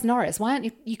like, Horace Norris. Why aren't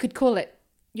you? You could call it.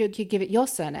 You give it your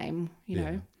surname, you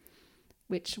know,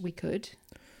 which we could.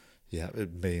 Yeah, it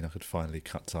would mean I could finally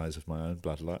cut ties with my own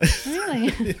bloodline.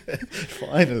 Really?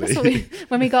 Finally.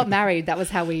 When we got married, that was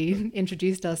how we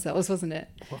introduced ourselves, wasn't it?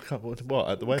 What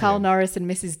at the wedding? Carl Norris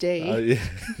and Mrs. D. Oh,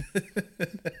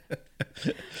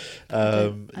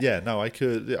 yeah. Yeah, no, I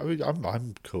could. I mean,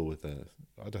 I'm cool with it.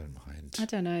 I don't mind. I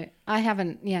don't know. I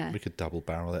haven't, We could double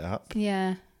barrel it up.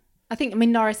 Yeah. I think,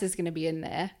 Norris is going to be in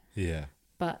there. Yeah.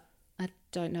 But I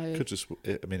don't know. Could just,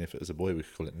 if it was a boy, we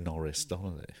could call it Norris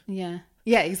Donnelly. Yeah.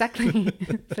 Yeah, exactly.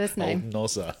 First name. Old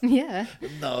Nozza. Yeah.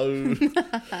 No.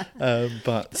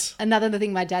 But another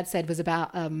thing my dad said was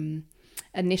about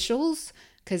initials,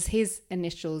 because his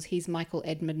initials, he's Michael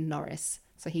Edmund Norris,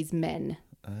 so he's men.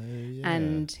 Yeah.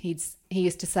 And he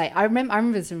used to say, I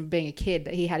remember this from being a kid,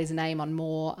 that he had his name on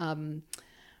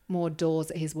more doors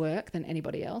at his work than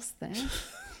anybody else there.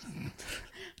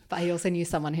 But he also knew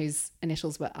someone whose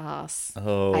initials were ASS.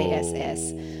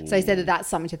 ASS. So he said that that's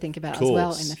something to think about as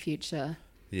well in the future.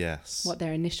 Yes. What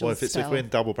their initials spell. If we're in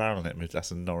double barreling it,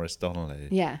 that's a Norris Donnelly.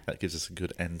 Yeah. That gives us a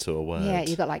good end to a word. Yeah,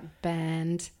 you've got like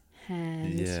band,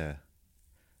 hand. Yeah.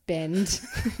 Bend.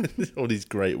 All these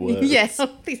great words. Yes. Oh,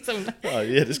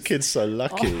 yeah, this kid's so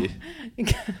lucky. Oh.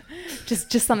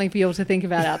 Just something for you all to think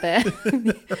about out there.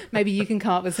 Maybe you can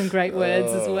come up with some great words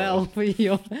as well for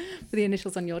the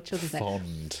initials on your children's name.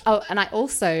 Fond. Oh, and I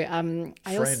also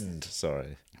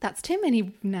sorry. That's too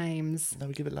many names. No,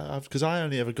 we give it love, because I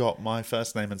only ever got my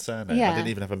first name and surname. Yeah. I didn't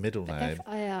even have a middle name.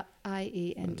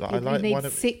 F-I-R-I-E-N. You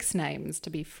need 6 names to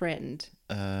be friend.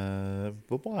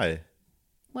 But why?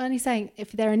 Well, he's saying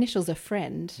if their initials are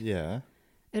friend, it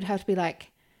would have to be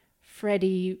like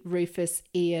Freddie, Rufus,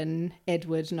 Ian,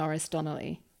 Edward, Norris,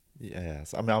 Donnelly.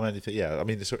 Yes,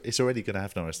 it's already going to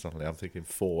have Norris Donnelly. I'm thinking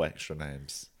 4 extra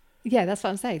names. Yeah, that's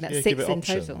what I'm saying. That's 6 in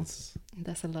total.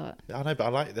 That's a lot. I know,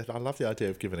 but I love the idea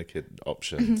of giving a kid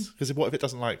options, because what if it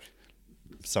doesn't like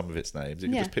some of its names? You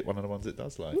can just pick one of the ones it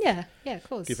does like. Yeah, of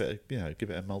course. Give it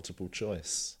a multiple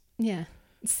choice. Yeah,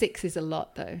 6 is a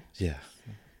lot though. Yeah.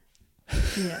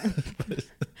 Yeah.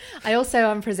 I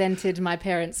also presented my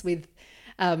parents with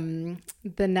the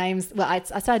names. Well, I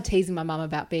started teasing my mum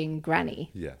about being Granny.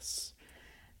 Yes.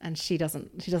 And she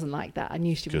doesn't like that. I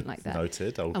knew she wouldn't like that.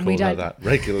 Noted. I'll call her that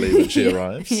regularly when she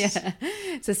arrives. Yeah.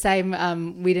 It's the same.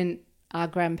 Our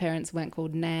grandparents weren't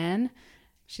called Nan.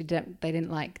 They didn't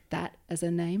like that as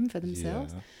a name for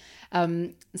themselves. Yeah.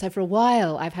 So for a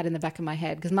while I've had in the back of my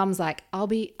head, because Mum's like, I'll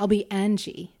be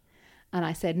Angie. And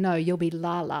I said, no, you'll be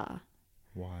Lala.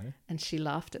 Why? And she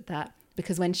laughed at that,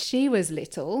 because when she was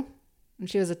little, when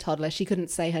she was a toddler, she couldn't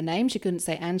say her name. She couldn't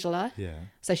say Angela. Yeah.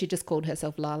 So she just called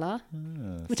herself Lala,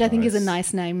 which nice. I think is a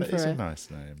nice name nice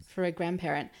name for a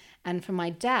grandparent. And for my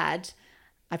dad,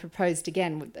 I proposed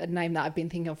again with a name that I've been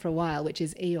thinking of for a while, which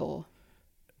is Eeyore.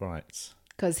 Right.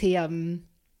 Because he, the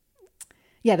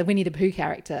Winnie the Pooh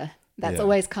character, that's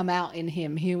always come out in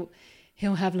him. He'll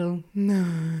have little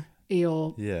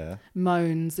Eeyore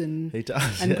moans and he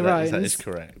does. And groans. That is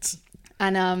correct.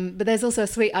 And but there's also a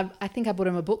sweet. I think I bought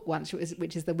him a book once,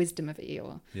 which is The Wisdom of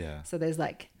Eeyore. Yeah. So there's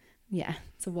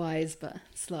it's a wise but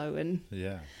slow and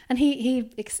And he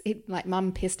like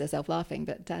Mum pissed herself laughing,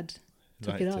 but Dad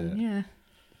took it on. Yeah.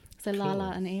 So cool.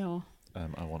 Lala and Eeyore.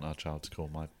 I want our child to call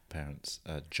my parents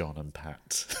John and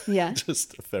Pat. Yeah.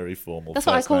 Just very formal. That's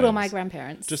what I called all my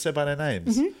grandparents. Just said by their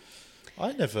names. Mm-hmm.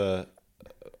 I never.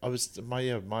 I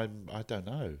don't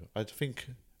know. I think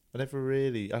I never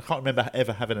really. I can't remember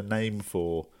ever having a name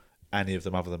for any of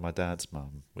them other than my dad's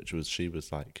mum, she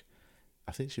was like,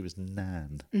 I think she was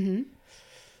Nan. Mm-hmm.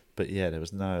 But yeah, there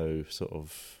was no sort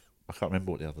of. I can't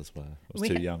remember what the others were. I was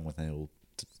too young when they all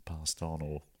passed on.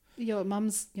 Or your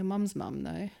mum's mum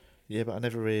though. Yeah, but I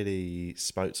never really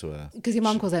spoke to her. Because your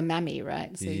mum calls her Mammy,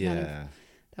 right? So Yeah.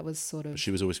 that was sort of...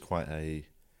 She was always quite a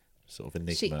sort of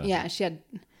enigma.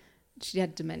 She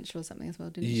had dementia or something as well,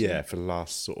 didn't she? Yeah, for the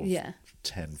last sort of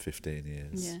 10, 15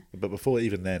 years. Yeah. But before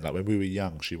even then, like when we were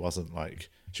young, she wasn't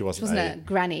a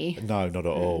granny. No, not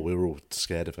at all. We were all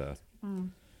scared of her.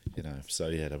 You know, so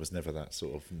yeah, there was never that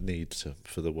sort of need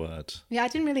for the word. Yeah, I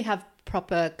didn't really have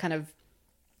proper kind of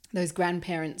those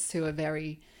grandparents who are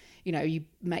very, you know, you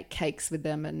make cakes with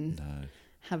them and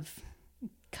have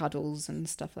cuddles and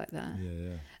stuff like that.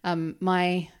 Yeah.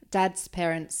 My dad's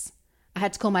parents, I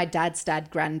had to call my dad's dad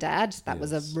granddad. That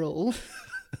was a rule.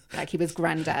 Like he was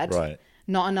granddad. Right.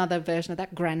 Not another version of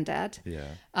that, granddad. Yeah.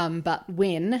 But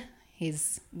Win,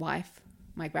 his wife,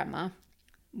 my grandma,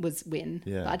 was Win.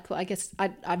 Yeah. But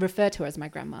I'd refer to her as my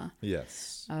grandma.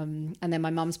 Yes. And then my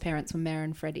mum's parents were Mare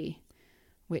and Freddie,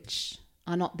 which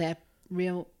are not their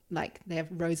real, like they have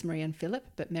Rosemary and Philip,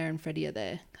 but Mare and Freddie are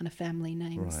their kind of family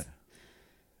names. Right.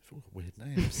 They've all got weird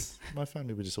names. My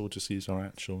family would all just use our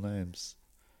actual names.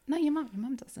 No, your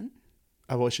mum doesn't.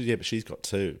 Oh, well, but she's got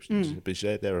two.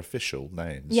 But they're official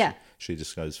names. Yeah. She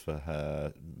just goes for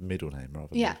her middle name rather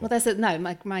than... Yeah,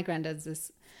 well, my granddad's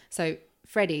is... So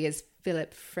Freddie is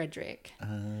Philip Frederick. Oh.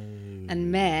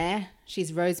 And Mare,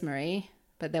 she's Rosemary,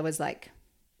 but there was like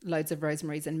loads of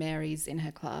Rosemarys and Marys in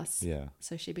her class. Yeah.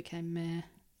 So she became Mare.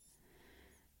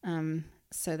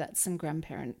 So that's some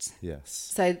grandparents.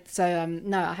 Yes. So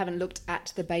no, I haven't looked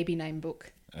at the baby name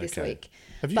book this week.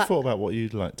 Have you thought about what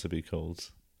you'd like to be called?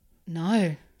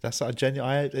 No. That's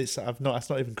that's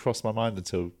not even crossed my mind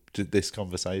until this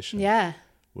conversation. Yeah.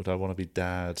 Would I want to be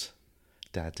dad,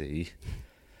 daddy,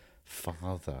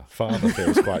 father? Father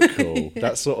feels quite cool.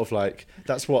 That's sort of like,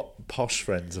 that's what posh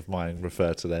friends of mine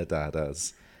refer to their dad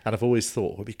as. And I've always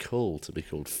thought it would be cool to be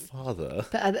called father.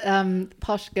 But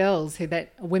posh girls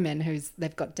women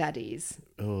they've got daddies.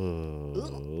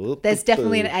 Oh, there's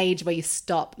definitely an age where you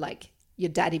stop, like your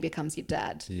daddy becomes your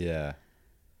dad. Yeah.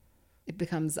 It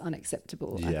becomes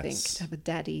unacceptable, I think, to have a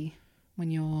daddy when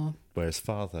you're... Whereas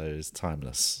father is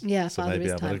timeless. Yeah, so father maybe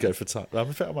is I'm timeless. going to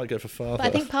go for I might go for father. But I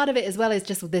think part of it as well is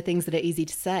just the things that are easy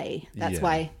to say. That's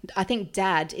why I think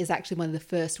dad is actually one of the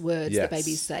first words that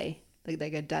babies say. They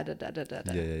go da da da da da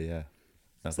da. Yeah.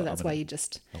 So that's why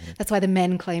that's why the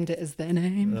men claimed it as their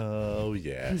name. Oh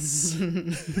yes.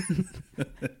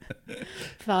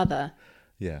 Father.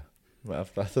 Yeah. Well,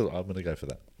 I thought I'm going to go for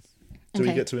that. Do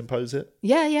we get to impose it?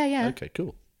 Yeah. Okay,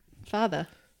 cool. Father.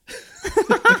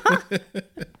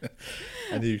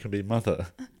 And you can be mother.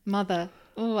 Mother.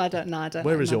 Oh, I don't know.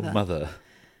 Where is your mother?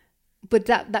 But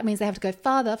that means they have to go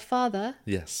father.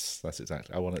 Yes, that's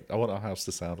exactly. I want our house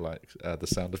to sound like The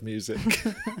Sound of Music.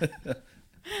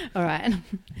 All right.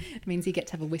 It means you get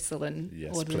to have a whistle and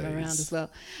order them around as well.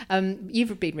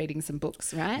 You've been reading some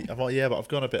books, right? Well, yeah, but I've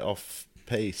gone a bit off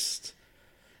piste.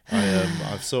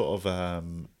 I've sort of.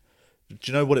 Do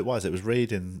you know what it was? It was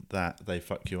reading That They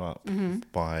Fuck You Up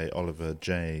by Oliver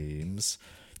James.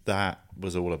 That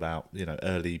was all about,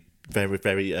 early, very,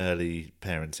 very early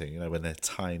parenting, when they're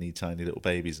tiny, tiny little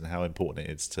babies and how important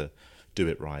it is to do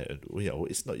it right. And,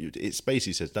 it's not, it's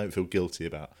basically says don't feel guilty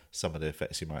about some of the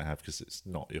effects you might have because it's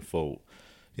not your fault.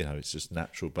 It's just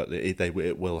natural, but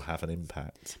it will have an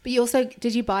impact. But you also,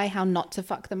 did you buy How Not to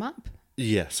Fuck Them Up?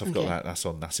 Yes, I've got that.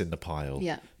 That's in the pile.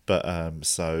 Yeah. But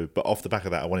but off the back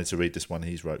of that, I wanted to read this one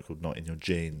he's wrote called Not in Your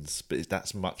Genes. But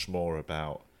that's much more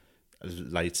about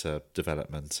later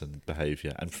development and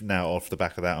behaviour. And now off the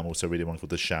back of that, I'm also reading one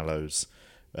called The Shallows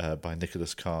by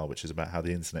Nicholas Carr, which is about how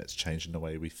the internet's changing the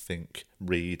way we think,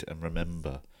 read and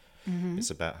remember. Mm-hmm. It's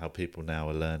about how people now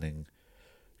are learning,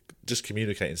 just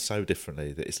communicating so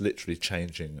differently that it's literally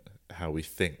changing how we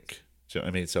think. Do you know what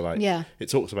I mean? So it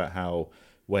talks about how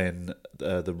when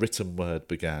the written word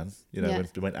began,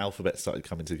 when alphabets started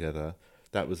coming together,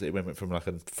 it went from like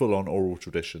a full-on oral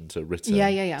tradition to written.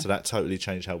 Yeah. So that totally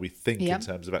changed how we think in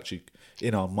terms of actually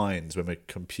in our minds when we're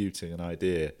computing an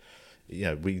idea.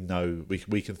 We know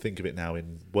we can think of it now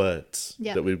in words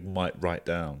that we might write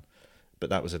down, but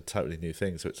that was a totally new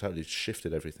thing. So it totally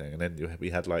shifted everything. And then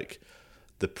we had like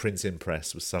the printing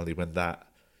press was suddenly when that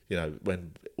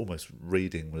when almost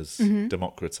reading was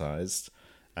democratized.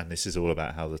 And this is all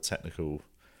about how the technical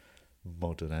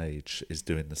modern age is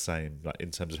doing the same, like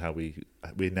in terms of how we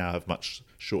now have much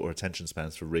shorter attention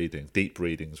spans for reading. Deep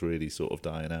reading's really sort of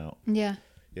dying out. Yeah.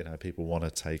 People want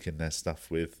to take in their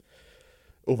stuff with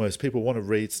people want to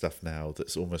read stuff now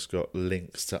that's almost got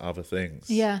links to other things.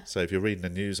 Yeah. So if you're reading a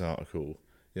news article,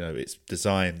 it's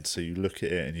designed so you look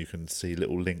at it and you can see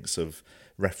little links of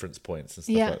reference points and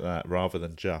stuff like that, rather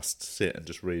than just sit and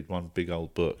just read one big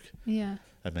old book. Yeah.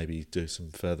 and maybe do some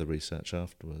further research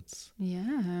afterwards.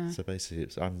 Yeah. So basically,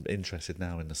 I'm interested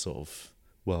now in the sort of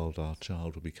world our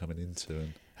child will be coming into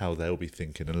and how they'll be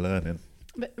thinking and learning.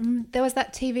 But there was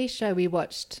that TV show we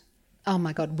watched, oh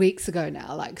my God, weeks ago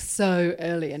now, like so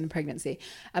early in pregnancy,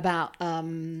 about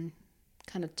kind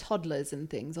of toddlers and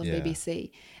things on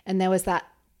BBC. And there was that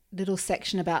little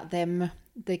section about them,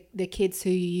 the kids who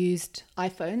used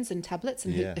iPhones and tablets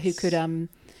and who could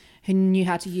who knew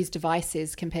how to use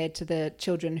devices compared to the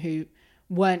children who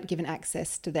weren't given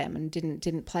access to them and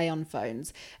didn't play on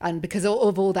phones. And because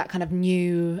of all that kind of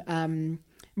new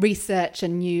research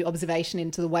and new observation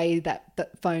into the way that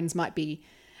phones might be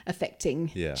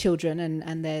affecting children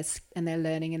and their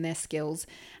learning and their skills.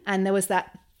 And there was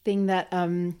that thing that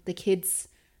the kids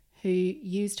who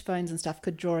used phones and stuff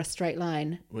could draw a straight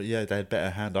line. Well, yeah, they had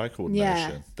better hand-eye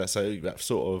coordination. That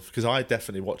sort of, because I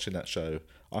definitely watching that show,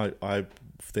 I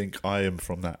think I am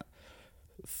from that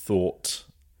thought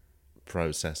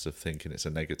process of thinking it's a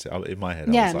negative. In my head,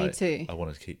 I was like, me too. I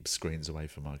want to keep screens away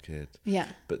from my kid. Yeah.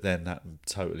 But then that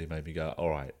totally made me go, all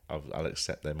right, I'll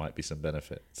accept there might be some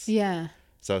benefits. Yeah.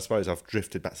 So I suppose I've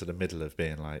drifted back to the middle of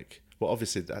being like, well,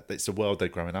 obviously it's the world they're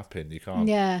growing up in. You can't.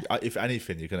 Yeah. If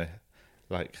anything, you're gonna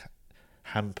like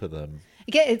hamper them.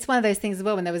 It's one of those things as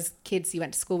well when there was kids you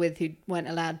went to school with who weren't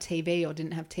allowed TV or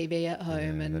didn't have TV at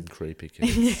home, and them creepy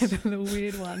kids. Yeah, the little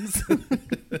weird ones.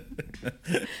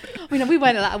 I mean, we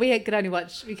weren't allowed. We could only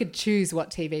watch. We could choose what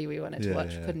TV we wanted to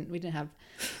watch. Yeah. We didn't have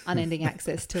unending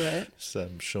access to it.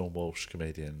 Some Sean Walsh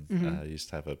comedian used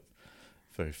to have a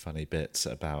very funny bit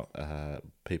about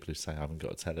people who say I haven't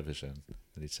got a television,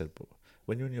 and he said,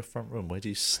 when you're in your front room, where do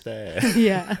you stare?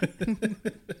 Yeah.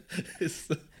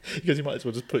 Because you might as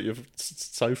well just put your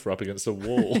sofa up against a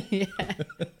wall. Yeah.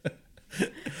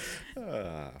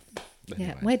 Anyway.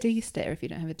 Yeah. Where do you stare if you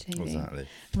don't have a TV? Exactly.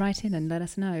 Write in and let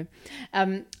us know.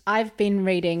 I've been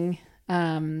reading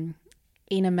Ina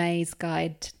May's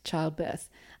Guide to Childbirth.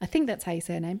 I think that's how you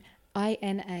say her name.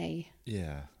 INA.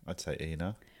 Yeah, I'd say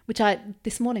Ina. Which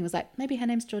this morning was like, maybe her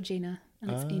name's Georgina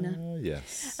and it's Ina.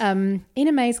 Yes.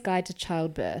 Ina May's Guide to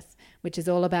Childbirth, which is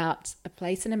all about a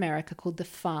place in America called The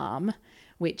Farm,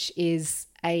 which is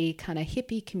a kind of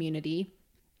hippie community.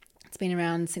 It's been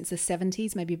around since the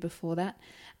 70s, maybe before that.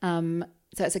 So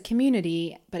it's a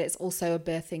community, but it's also a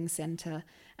birthing centre.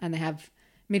 And they have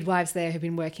midwives there who've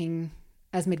been working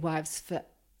as midwives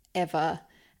forever.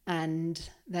 And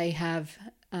they have,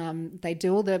 they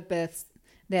do all the births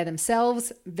there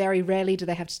themselves. Very rarely do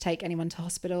they have to take anyone to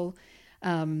hospital.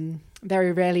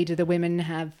 Very rarely do the women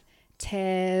have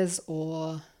tears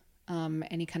or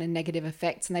any kind of negative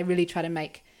effects. And they really try to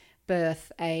make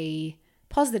birth a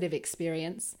positive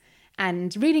experience.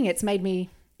 And reading it's made me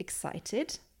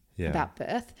excited about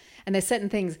birth. And there's certain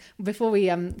things, before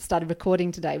we started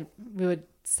recording today, we were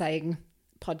saying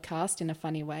podcast in a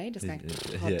funny way, just going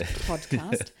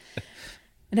podcast.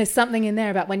 And there's something in there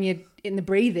about when you're in the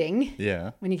breathing,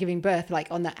 when you're giving birth, like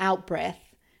on the out breath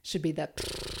should be the...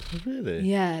 Really?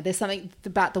 Yeah, there's something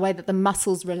about the way that the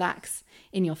muscles relax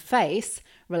in your face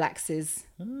relaxes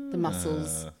the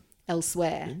muscles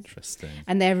elsewhere. Interesting.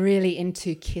 And they're really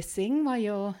into kissing while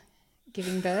you're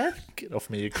giving birth. Get off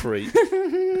me, you creep.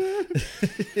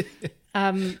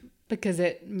 Because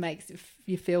it makes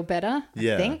you feel better, I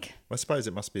think. I suppose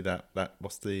it must be that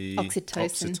what's the...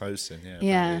 Oxytocin.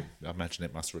 Yeah. I imagine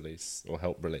it must release or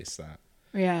help release that.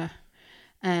 Yeah.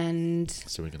 And...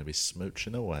 So we're going to be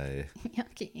smooching away.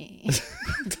 Yucky.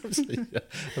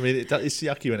 I mean, it's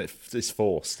yucky when it's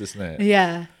forced, isn't it?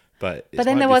 Yeah. But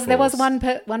then there was one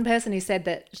person who said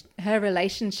that her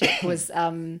relationship was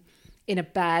in a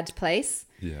bad place.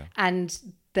 Yeah. And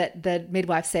that the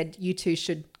midwife said, you two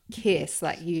should kiss,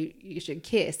 like you should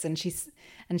kiss. And she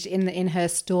in her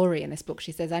story in this book,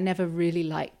 she says, I never really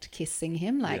liked kissing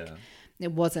him. Like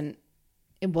it wasn't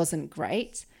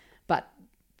great, but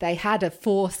they had a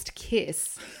forced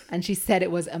kiss and she said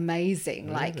it was amazing.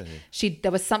 Really? Like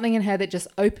there was something in her that just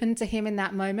opened to him in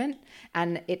that moment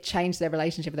and it changed their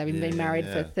relationship. They've been married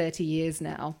for 30 years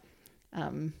now.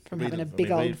 From having a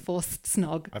big old forced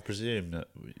snog. I presume that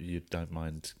you don't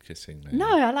mind kissing me.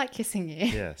 No, I like kissing you.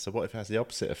 Yeah, so what if it has the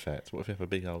opposite effect? What if you have a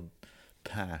big old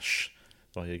pash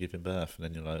while you're giving birth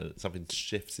and then something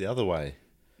shifts the other way?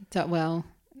 Well,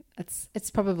 it's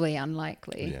probably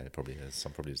unlikely. Yeah, it probably is.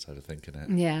 I'm probably just overthinking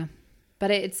it. Yeah,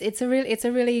 but it's a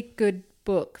really good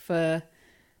book for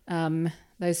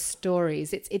those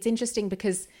stories. It's interesting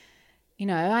because,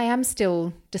 I am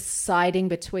still deciding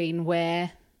between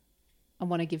where I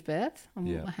want to give birth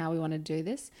and how we want to do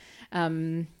this.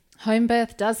 Home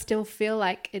birth does still feel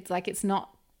like it's not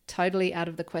totally out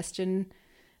of the question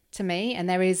to me. And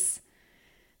there is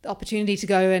the opportunity to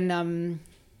go and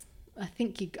I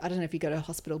don't know if you go to a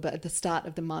hospital, but at the start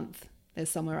of the month, there's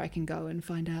somewhere I can go and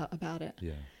find out about it.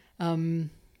 Yeah.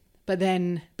 But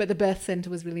the birth centre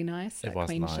was really nice at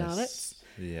Queen Charlotte's.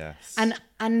 Yes.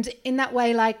 And in that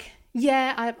way, like,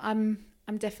 yeah, I'm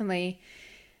definitely,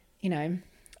 you know,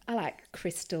 I like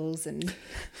crystals and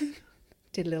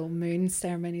did a little moon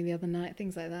ceremony the other night,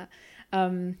 things like that.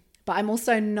 But I'm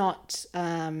also not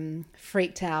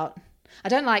freaked out. I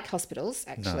don't like hospitals,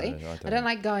 actually. No, I don't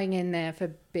like going in there for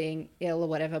being ill or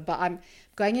whatever, but I'm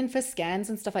going in for scans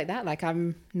and stuff like that. Like,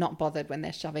 I'm not bothered when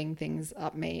they're shoving things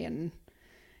up me and,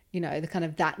 you know, the kind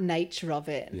of that nature of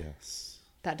it. Yes.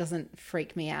 That doesn't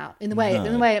freak me out in the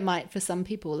way it might for some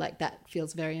people. Like, that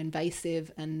feels very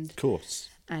invasive and, of course,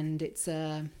 and it's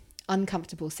a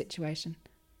uncomfortable situation.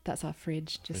 That's our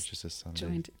fridge just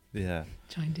joined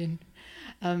in.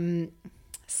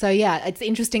 So yeah, it's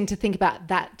interesting to think about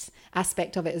that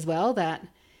aspect of it as well, that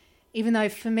even though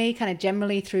for me kind of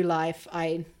generally through life,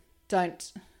 I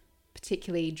don't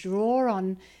particularly draw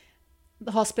on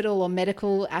the hospital or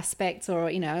medical aspects, or,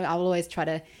 you know, I'll always try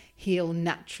to heal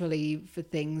naturally for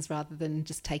things rather than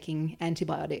just taking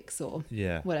antibiotics or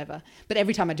whatever. But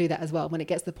every time I do that as well, when it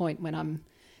gets to the point when I'm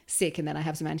sick and then I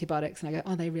have some antibiotics and I go,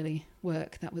 oh, they really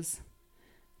work. That was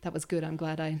good. I'm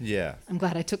glad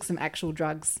I took some actual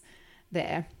drugs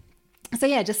there. So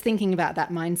yeah, just thinking about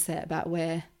that mindset about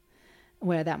where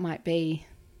that might be,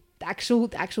 the actual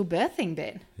birthing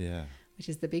bit. Yeah. Which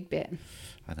is the big bit.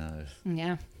 I know.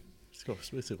 Yeah.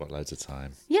 We've still got loads of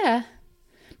time. Yeah.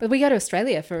 But we go to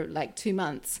Australia for like 2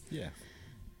 months. Yeah.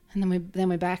 And then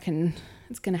we're back, and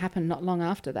it's going to happen not long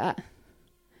after that.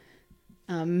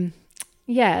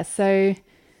 Yeah, so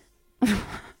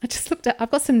I just looked at,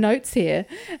 I've got some notes here,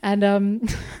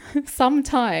 and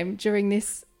sometime during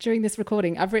this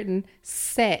recording, I've written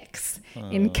sex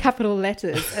in capital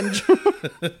letters and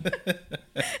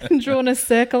drawn a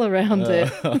circle around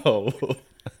it.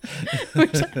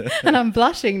 And I'm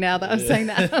blushing now that I'm saying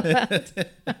that out loud.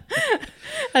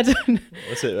 I don't know.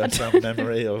 What's it? Some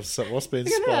memory of what's been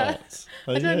sparked?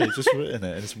 Oh, yeah, you've just written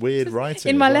it. And it's weird writing.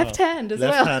 In my left hand as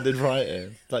well. Left-handed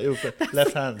writing. Like your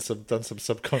left hand's done some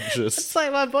subconscious. It's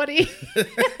like my body.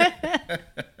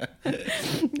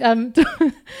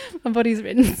 My body's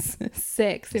written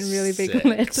sex in really big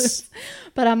letters.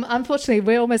 But unfortunately,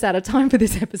 we're almost out of time for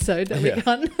this episode. That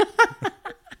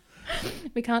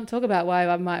we can't talk about why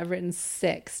I might have written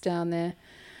sex down there.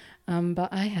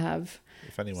 But I have.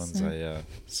 If anyone's a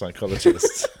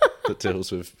psychologist that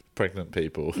deals with pregnant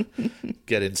people,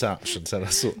 get in touch and tell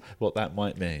us what that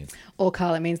might mean. Or,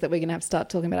 Carl, it means that we're going to have to start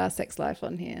talking about our sex life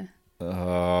on here.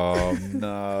 Oh,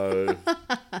 no.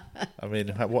 I mean,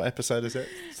 what episode is it?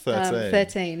 13.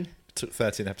 13. It took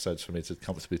 13 episodes for me to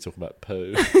comfortably talk about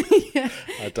poo. Yeah.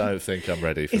 I don't think I'm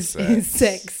ready for sex. Is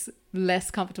sex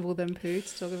less comfortable than poo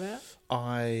to talk about?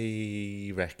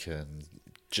 I reckon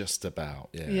just about,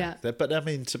 yeah. But I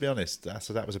mean, to be honest,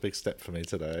 that was a big step for me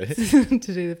today. To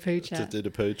do the poo chat. To do the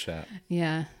poo chat.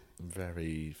 Yeah.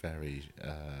 Very, very,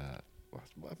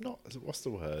 I'm not, what's the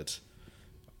word?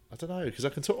 I don't know, because I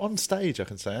can talk on stage, I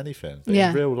can say anything. But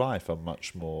in real life, I'm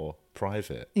much more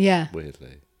private. Yeah.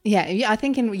 Weirdly. Yeah, I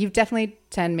think you've definitely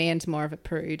turned me into more of a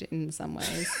prude in some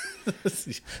ways.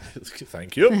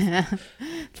 Thank you.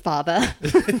 Father.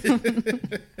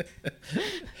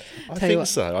 I think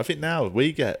so. I think now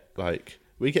we get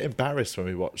embarrassed when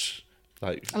we watch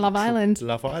Love Island,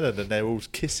 and they're all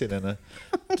kissing and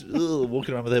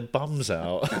walking around with their bums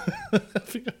out. I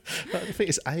think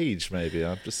it's age, maybe.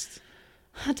 I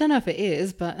don't know if it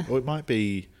is, but or it might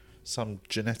be some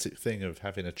genetic thing of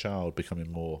having a child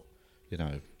becoming more,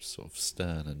 sort of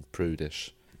stern and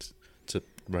prudish to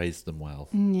raise them well.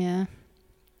 Yeah.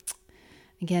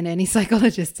 Again, any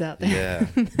psychologists out there?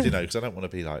 Yeah. Because I don't want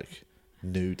to be like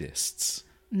nudists.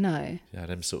 No. Yeah,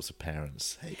 them sorts of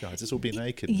parents. Hey guys, let's all be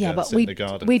naked. Yeah, but in the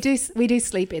garden. we do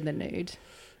sleep in the nude.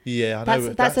 Yeah, I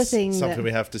know. That's a thing. Something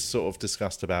we have to sort of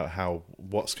discussed about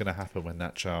what's going to happen when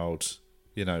that child,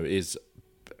 is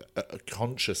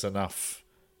conscious enough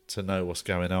to know what's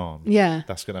going on. Yeah.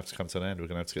 That's going to have to come to an end. We're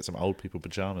going to have to get some old people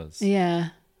pajamas.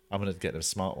 Yeah. I'm going to get them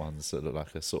smart ones that look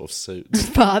like a sort of suit.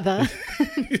 Father.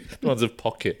 The ones with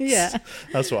pockets. Yeah.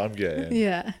 That's what I'm getting.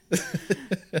 Yeah.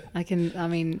 I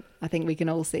think we can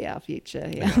all see our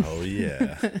future. Yeah. Oh,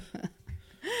 yeah.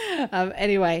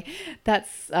 Anyway,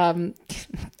 that's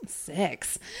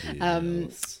sex.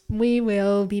 Yes. We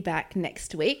will be back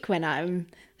next week when I'm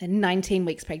 19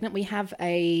 weeks pregnant. We have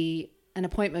an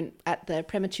appointment at the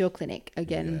premature clinic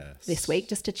again this week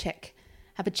just to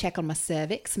have a check on my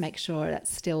cervix, make sure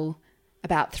that's still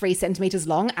about 3 centimeters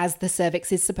long, as the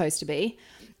cervix is supposed to be.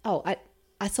 Oh,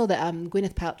 I saw that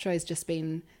Gwyneth Paltrow has just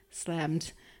been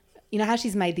slammed you know how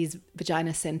she's made these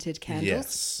vagina-scented candles?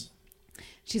 Yes.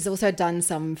 She's also done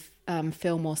some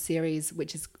film or series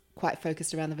which is quite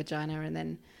focused around the vagina, and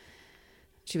then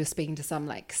she was speaking to some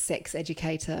like sex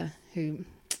educator who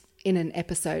in an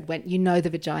episode went, you know, the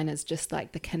vagina's just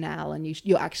like the canal, and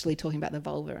you're actually talking about the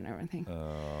vulva and everything.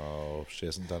 Oh, she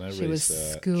hasn't done her research. She was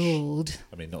schooled.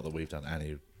 I mean, not that we've done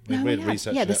any.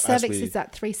 Research. Yeah, the cervix is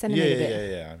that 3 centimetre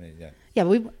bit. Yeah. I mean, yeah. Yeah,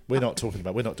 we're not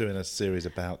doing a series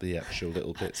about the actual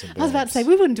little bits and bobs. I was about to say,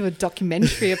 we wouldn't do a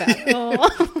documentary about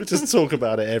it. We just talk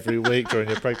about it every week during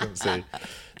your pregnancy.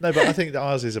 No, but I think that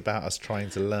ours is about us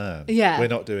trying to learn. Yeah. We're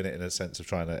not doing it in a sense of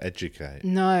trying to educate.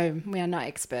 No, we are not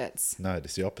experts. No,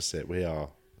 it's the opposite. We are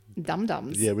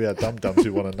dum-dums. Yeah, we are dum-dums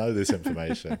who want to know this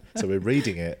information. So we're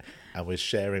reading it and we're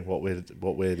sharing what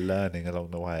we're learning along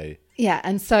the way. Yeah,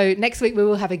 and so next week we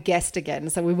will have a guest again,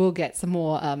 so we will get some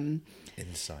more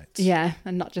insights. Yeah,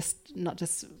 and not just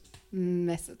trying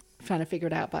to figure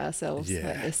it out by ourselves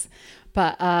like this.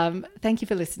 But thank you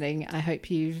for listening. I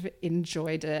hope you've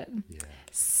enjoyed it. Yeah.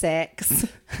 Sex.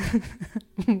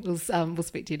 We'll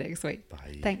speak to you next week.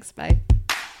 Bye. Thanks. Bye.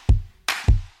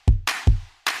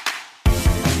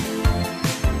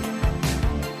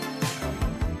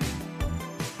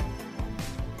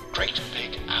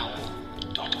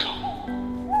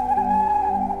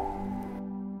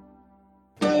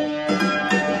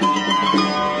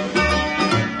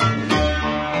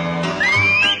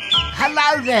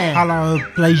 Hello,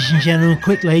 ladies and gentlemen.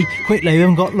 Quickly, we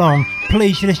haven't got long.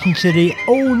 Please listen to the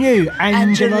all-new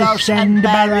Angelos and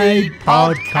Barry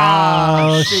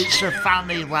podcast. It's a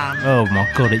funny one. Oh my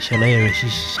God, it's hilarious.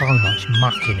 There's so much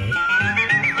muck in it.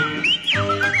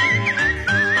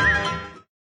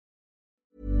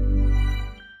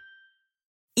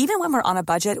 Even when we're on a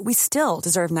budget, we still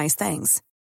deserve nice things.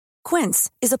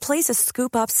 Quince is a place to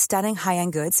scoop up stunning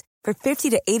high-end goods for 50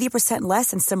 to 80%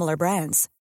 less than similar brands.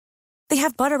 They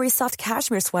have buttery soft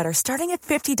cashmere sweaters starting at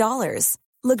 $50,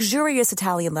 luxurious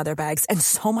Italian leather bags, and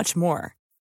so much more.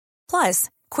 Plus,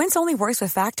 Quince only works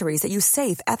with factories that use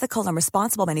safe, ethical, and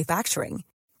responsible manufacturing.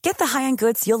 Get the high-end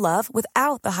goods you'll love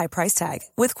without the high price tag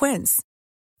with Quince.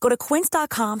 Go to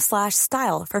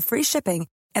quince.com/style for free shipping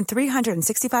and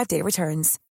 365-day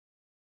returns.